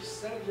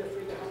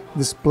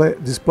 This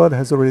blood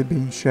has already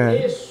been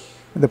shed,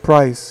 and the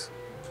price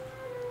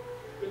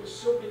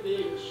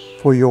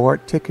for your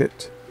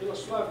ticket,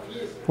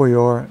 for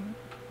your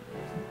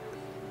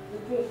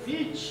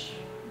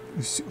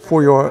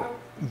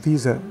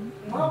visa,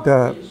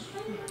 the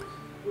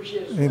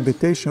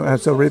invitation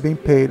has already been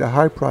paid, a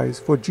high price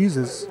for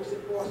Jesus,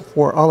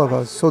 for all of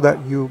us, so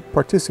that you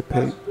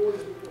participate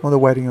on the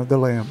wedding of the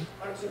Lamb,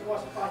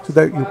 so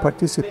that you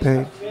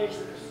participate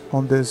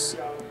on this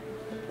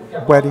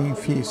wedding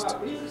feast.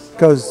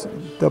 Because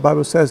the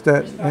Bible says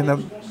that in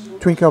a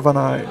twinkle of an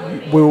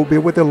eye, we will be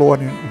with the Lord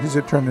in His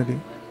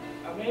eternity.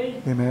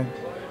 Amen.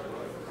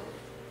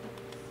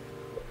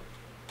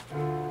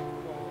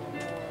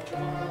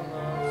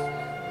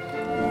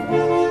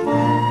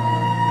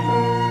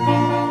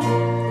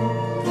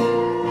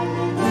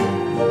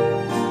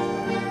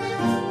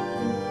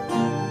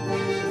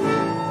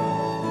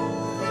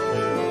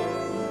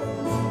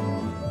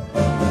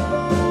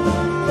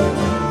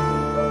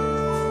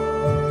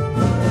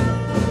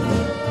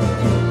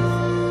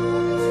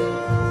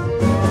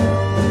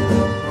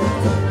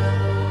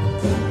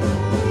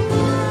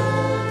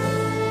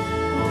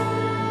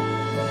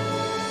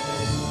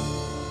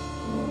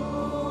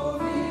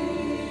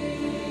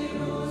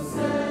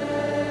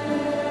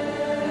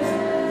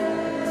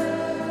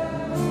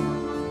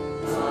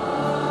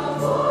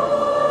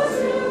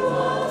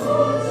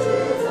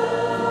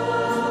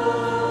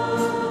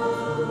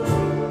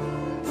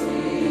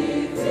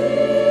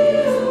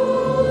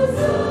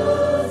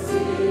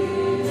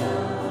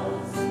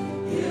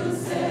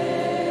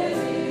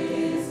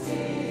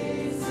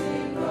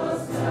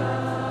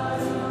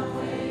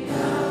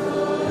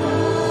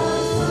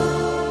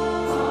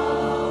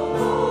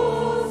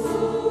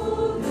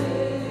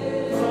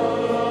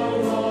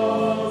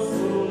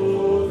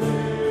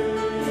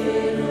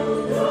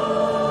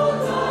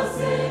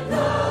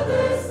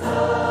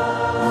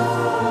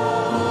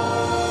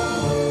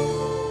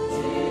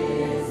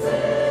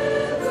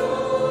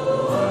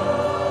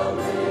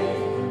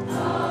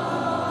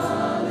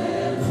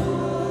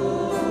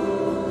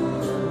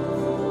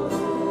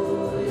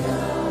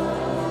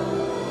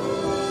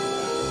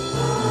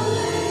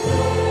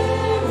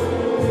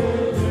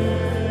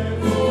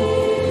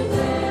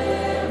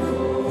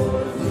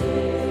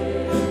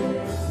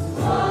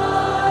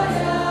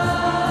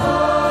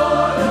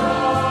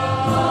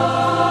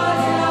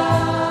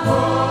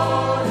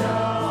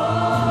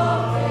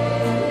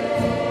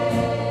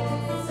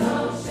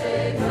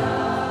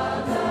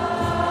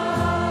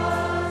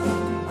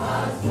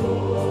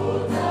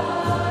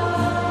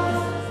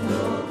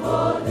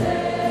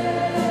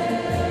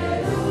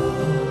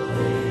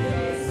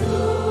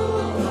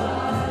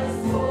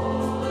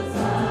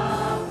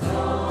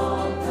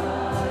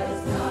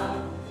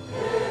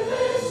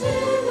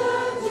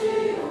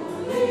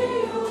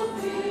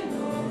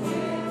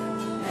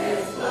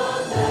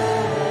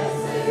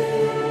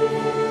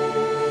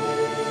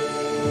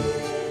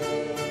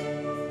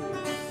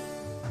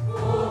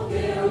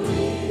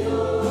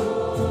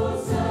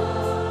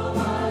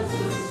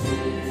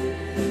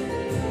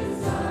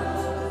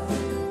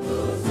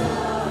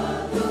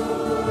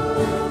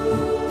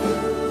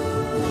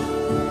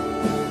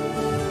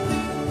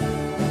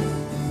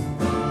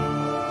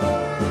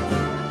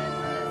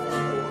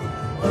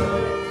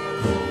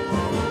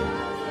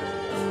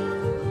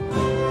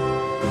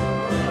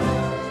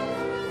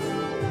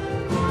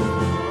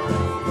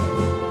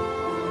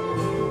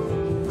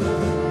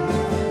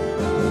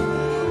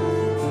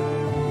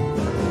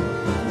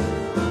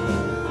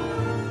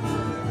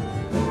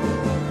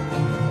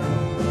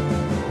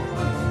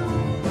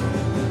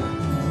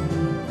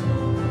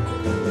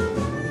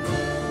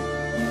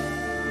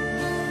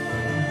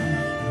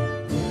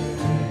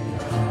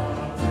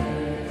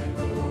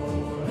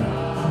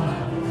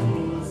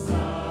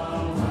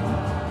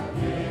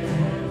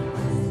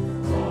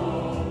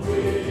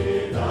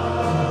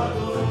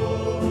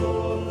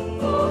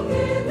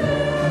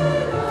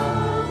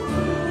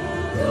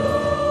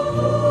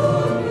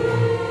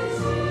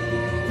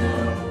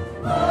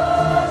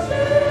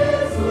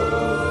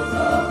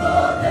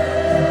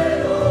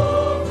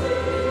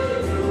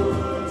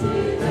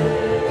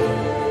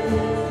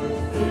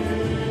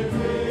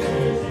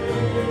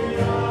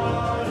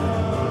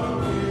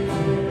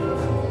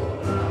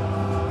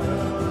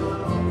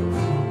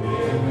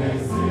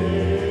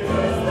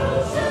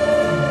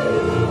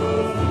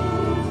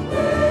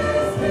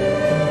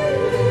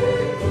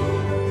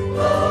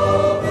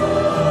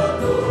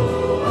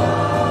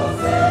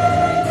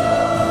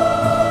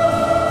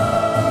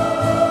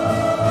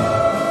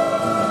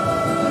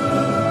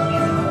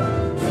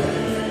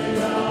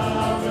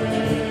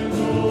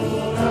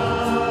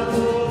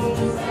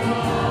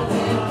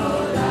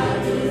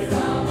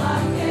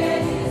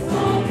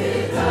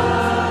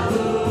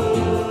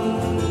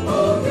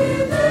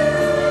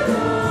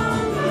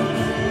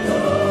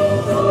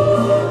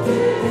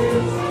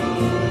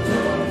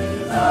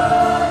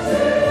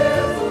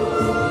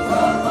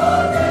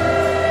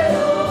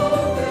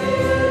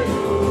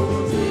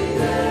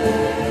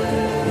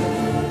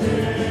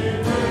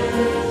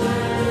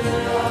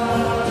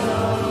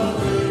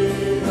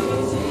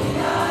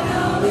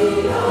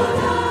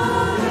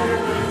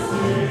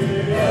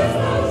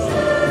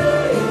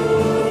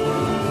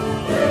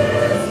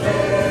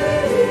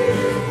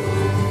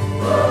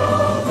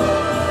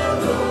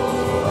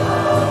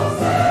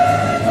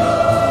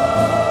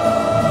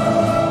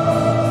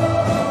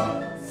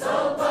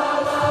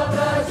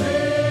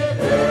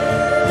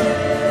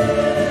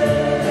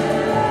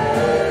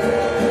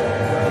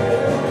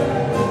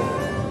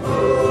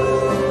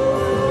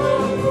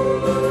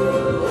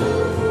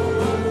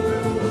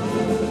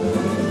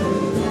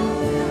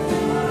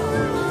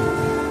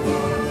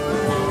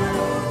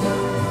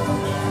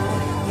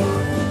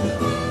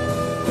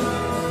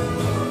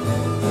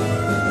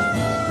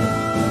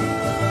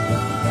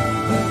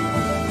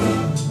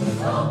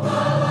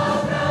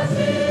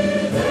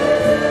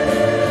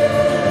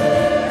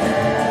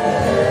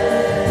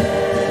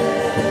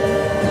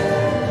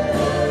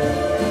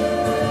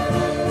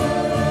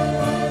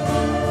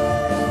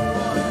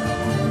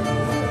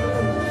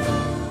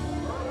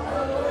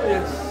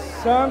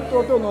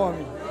 ao teu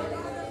nome.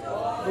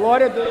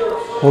 Glória a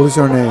Deus. Holy is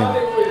your name.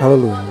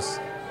 Hallelujah.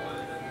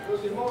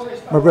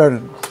 My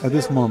brethren, at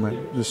this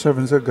moment, the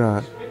servants of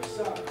God,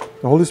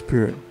 the Holy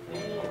Spirit,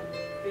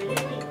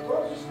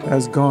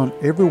 has gone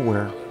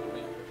everywhere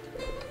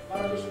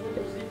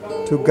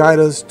to guide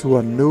us to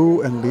a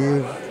new and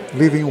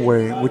living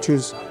way, which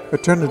is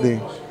eternity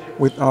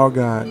with our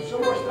God.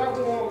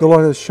 The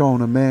Lord has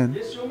shown a man,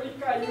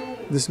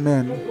 this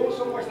man,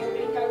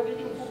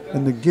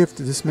 and the gift,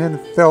 this man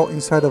fell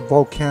inside a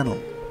volcano.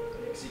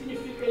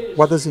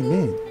 What does it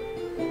mean?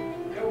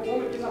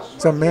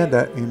 It's a man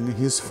that in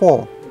his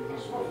fall,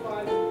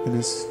 in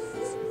his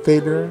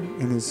failure,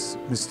 in his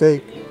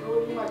mistake,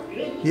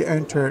 he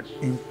entered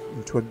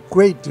into a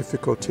great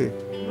difficulty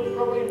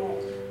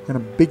and a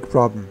big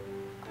problem.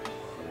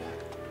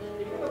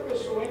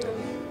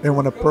 And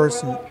when a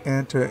person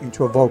enters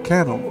into a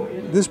volcano,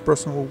 this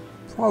person will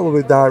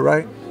probably die,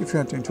 right? If you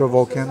enter into a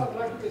volcano.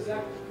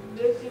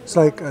 It's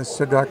like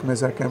Shadrach,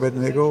 Meshach, and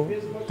Abednego.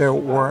 They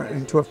were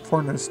into a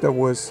furnace that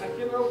was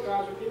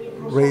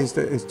raised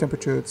its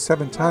temperature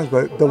 7 times,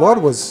 but the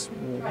Lord was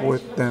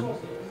with them.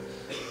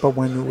 But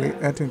when we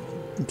enter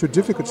into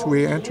difficulty,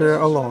 we enter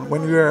alone.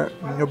 When we are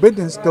in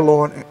obedience, the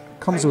Lord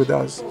comes with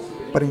us.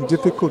 But in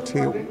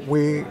difficulty,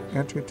 we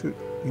enter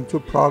into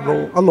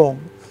problem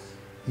alone.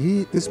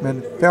 This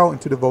man fell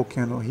into the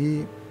volcano.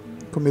 He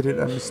committed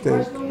a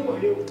mistake,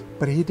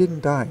 but he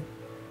didn't die.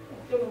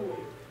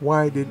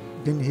 Why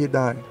didn't he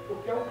die?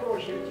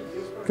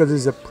 Because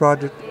it's a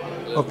project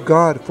of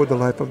God for the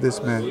life of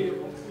this man.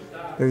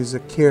 There is a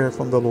care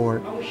from the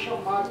Lord.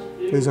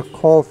 There is a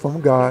call from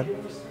God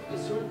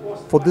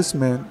for this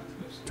man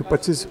to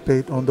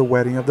participate on the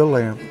wedding of the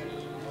Lamb.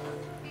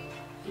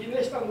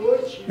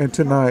 And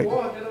tonight,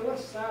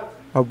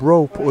 a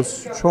rope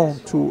was thrown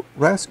to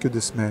rescue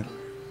this man.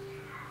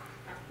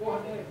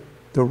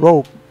 The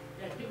rope,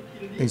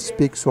 it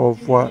speaks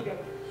of what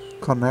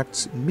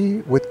connects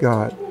me with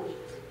God.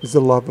 It's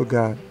the love of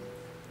God.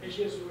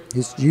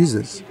 It's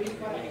Jesus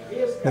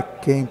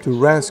that came to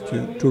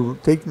rescue, to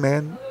take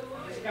man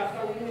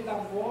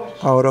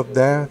out of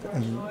death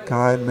and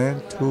guide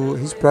man to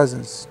his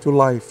presence, to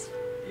life.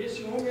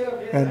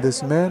 And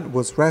this man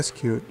was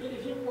rescued,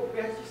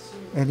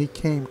 and he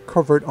came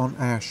covered on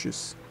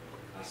ashes.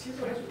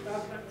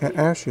 And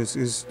ashes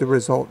is the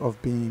result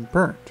of being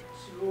burnt.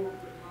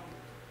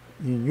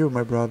 In you,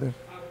 my brother,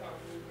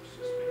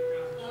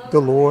 the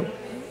Lord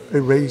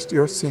erased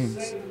your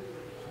sins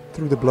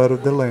through the blood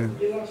of the Lamb,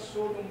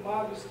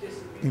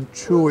 and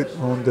threw it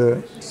on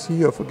the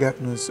sea of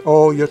forgetfulness,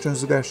 all your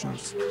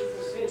transgressions.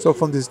 So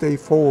from this day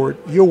forward,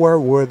 you are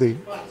worthy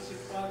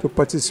to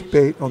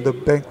participate on the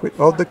banquet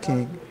of the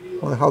King,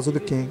 on the house of the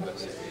King,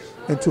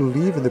 and to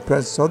live in the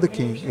presence of the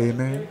King.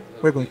 Amen.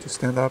 We're going to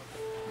stand up.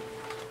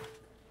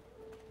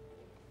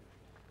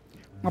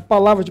 Uma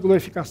palavra de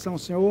glorificação,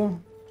 Senhor.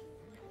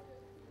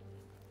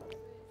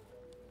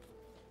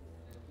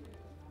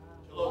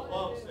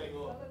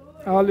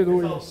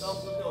 Aleluia.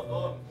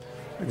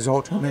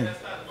 Exalt your name.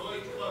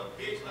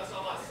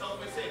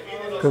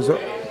 Because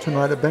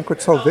tonight a banquet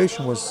of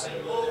salvation was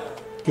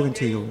given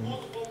to you.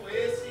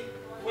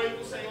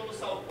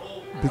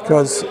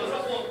 Because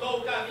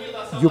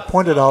you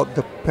pointed out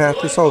the path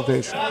to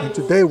salvation. And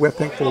today we're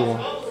thankful,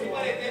 Lord.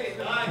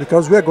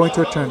 Because we are going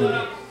to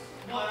eternity.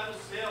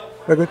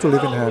 We're going to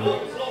live in heaven.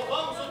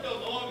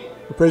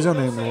 We praise your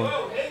name, Lord.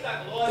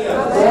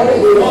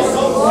 Nós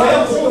somos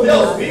servos do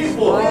Deus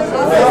vivo,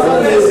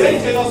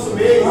 presente em nosso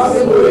meio.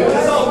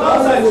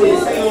 Exaltamos a Ti,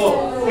 Senhor,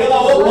 pela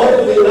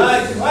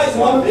oportunidade, mais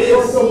uma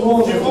vez,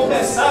 de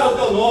confessar o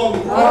Teu nome,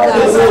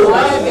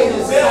 exaltar e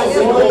bendizer ao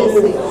Senhor.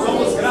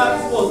 Somos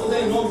gratos por tudo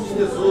em nome de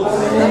Jesus.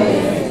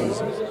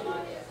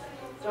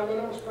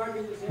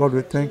 Lord,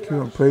 we thank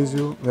you and praise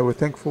you. That we're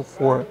thankful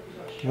for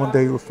one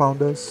day you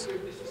found us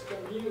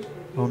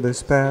on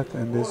this path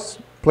and this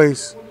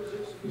place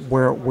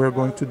where we're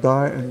going to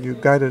die, and you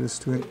guided us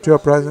to your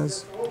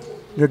presence.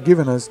 You're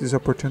giving us this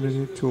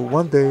opportunity to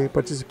one day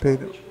participate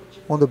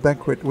on the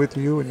banquet with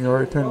you in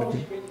your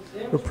eternity.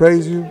 We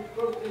praise you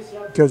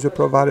because you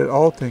provided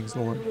all things,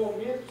 Lord.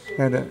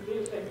 And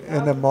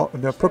in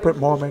the appropriate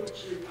moment,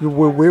 we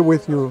will be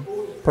with you,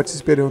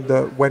 participating on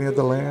the wedding of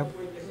the Lamb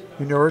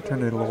in your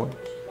eternity, Lord.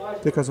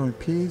 Take us in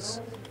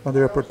peace, under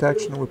your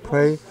protection, we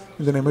pray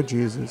in the name of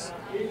Jesus.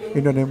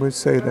 In your name we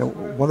say the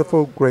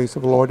wonderful grace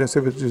of the Lord and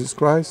Savior Jesus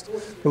Christ,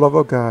 the love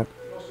of God,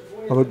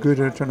 our good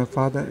and eternal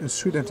Father, and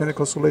sweet and tender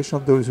consolation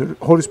of the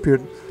Holy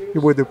Spirit, be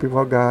with the people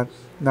of God,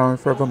 now and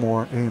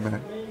forevermore.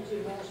 Amen.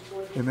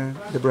 Amen.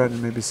 The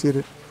brethren may be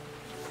seated.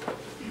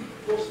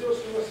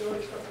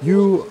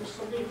 You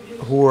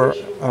who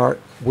are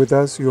with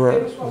us, you are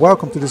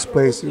welcome to this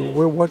place.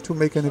 We want to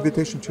make an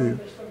invitation to you.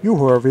 You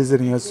who are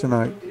visiting us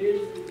tonight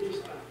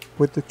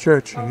with the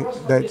church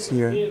that's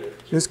here.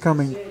 This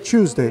coming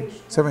Tuesday,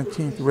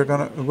 17th, we're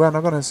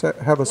not gonna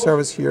have a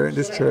service here in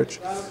this church.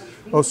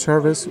 Our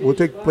service will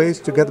take place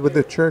together with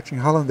the church in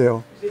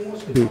Hallandale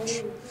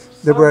Beach.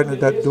 The brethren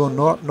that do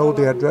not know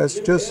the address,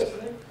 just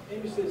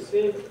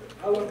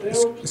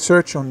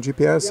search on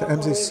GPS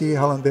MCC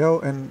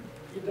Hallandale, and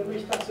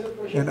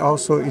And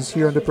also it's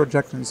here on the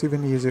projector. It's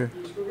even easier.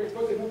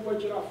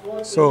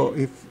 So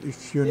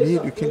if you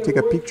need, you can take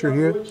a picture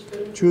here.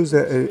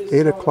 Tuesday at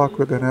 8 o'clock,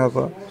 we're going to have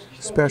a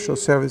special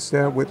service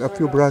there with a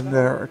few brothers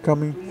that are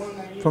coming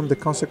from the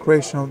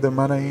consecration of the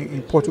Mana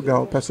in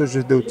Portugal. Pastor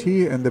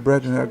Gedeuti and the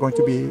brethren are going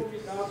to be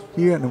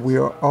here, and we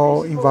are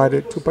all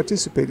invited to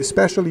participate,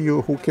 especially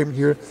you who came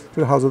here to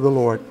the house of the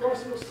Lord.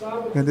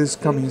 And this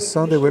coming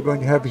Sunday, we're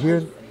going to have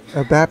here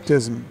a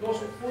baptism.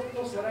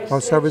 Our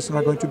service is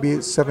not going to be at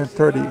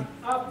 7:30.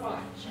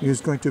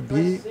 It's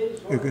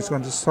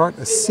going to start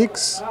at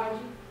 6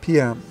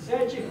 p.m.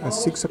 At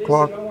 6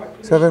 o'clock,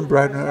 7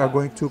 brethren are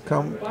going to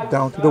come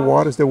down to the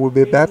waters. They will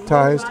be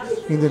baptized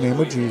in the name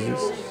of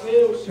Jesus.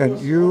 And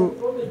you,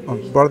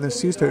 brothers and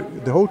sisters,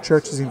 the whole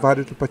church is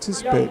invited to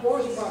participate.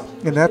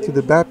 And after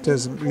the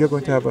baptism, we are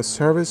going to have a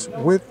service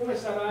with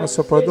a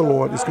supper of the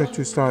Lord. It's going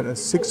to start at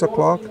 6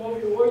 o'clock.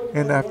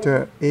 And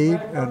after 8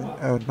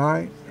 and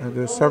 9,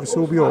 the service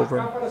will be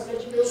over.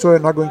 So we're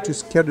not going to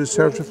schedule the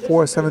service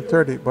for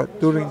 7:30,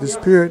 but during this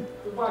period,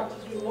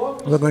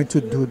 we're going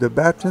to do the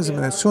baptism,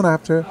 and soon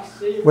after,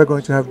 we're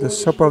going to have the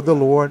supper of the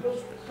Lord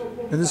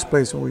in this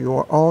place where you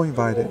are all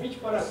invited.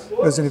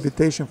 There's an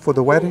invitation for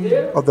the wedding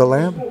of the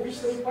Lamb,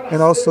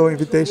 and also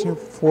invitation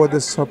for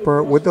the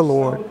supper with the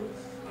Lord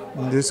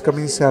this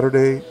coming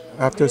Saturday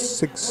after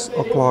 6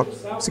 o'clock,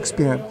 6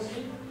 p.m.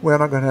 We're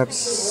not going to have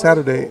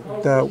Saturday,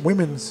 the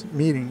women's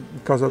meeting,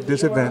 because of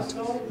this event.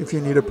 If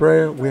you need a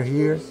prayer, we're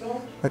here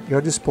at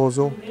your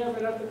disposal.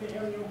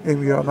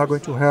 And we are not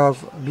going to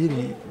have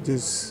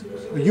this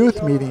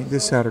youth meeting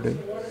this Saturday.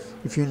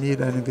 If you need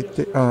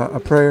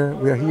a prayer,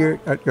 we are here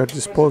at your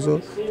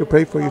disposal to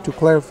pray for you, to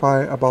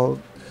clarify about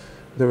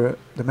the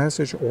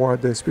message or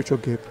the spiritual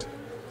gift.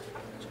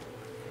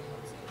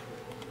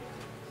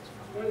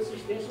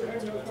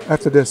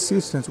 After the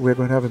assistance, we're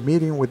going to have a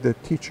meeting with the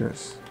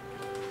teachers.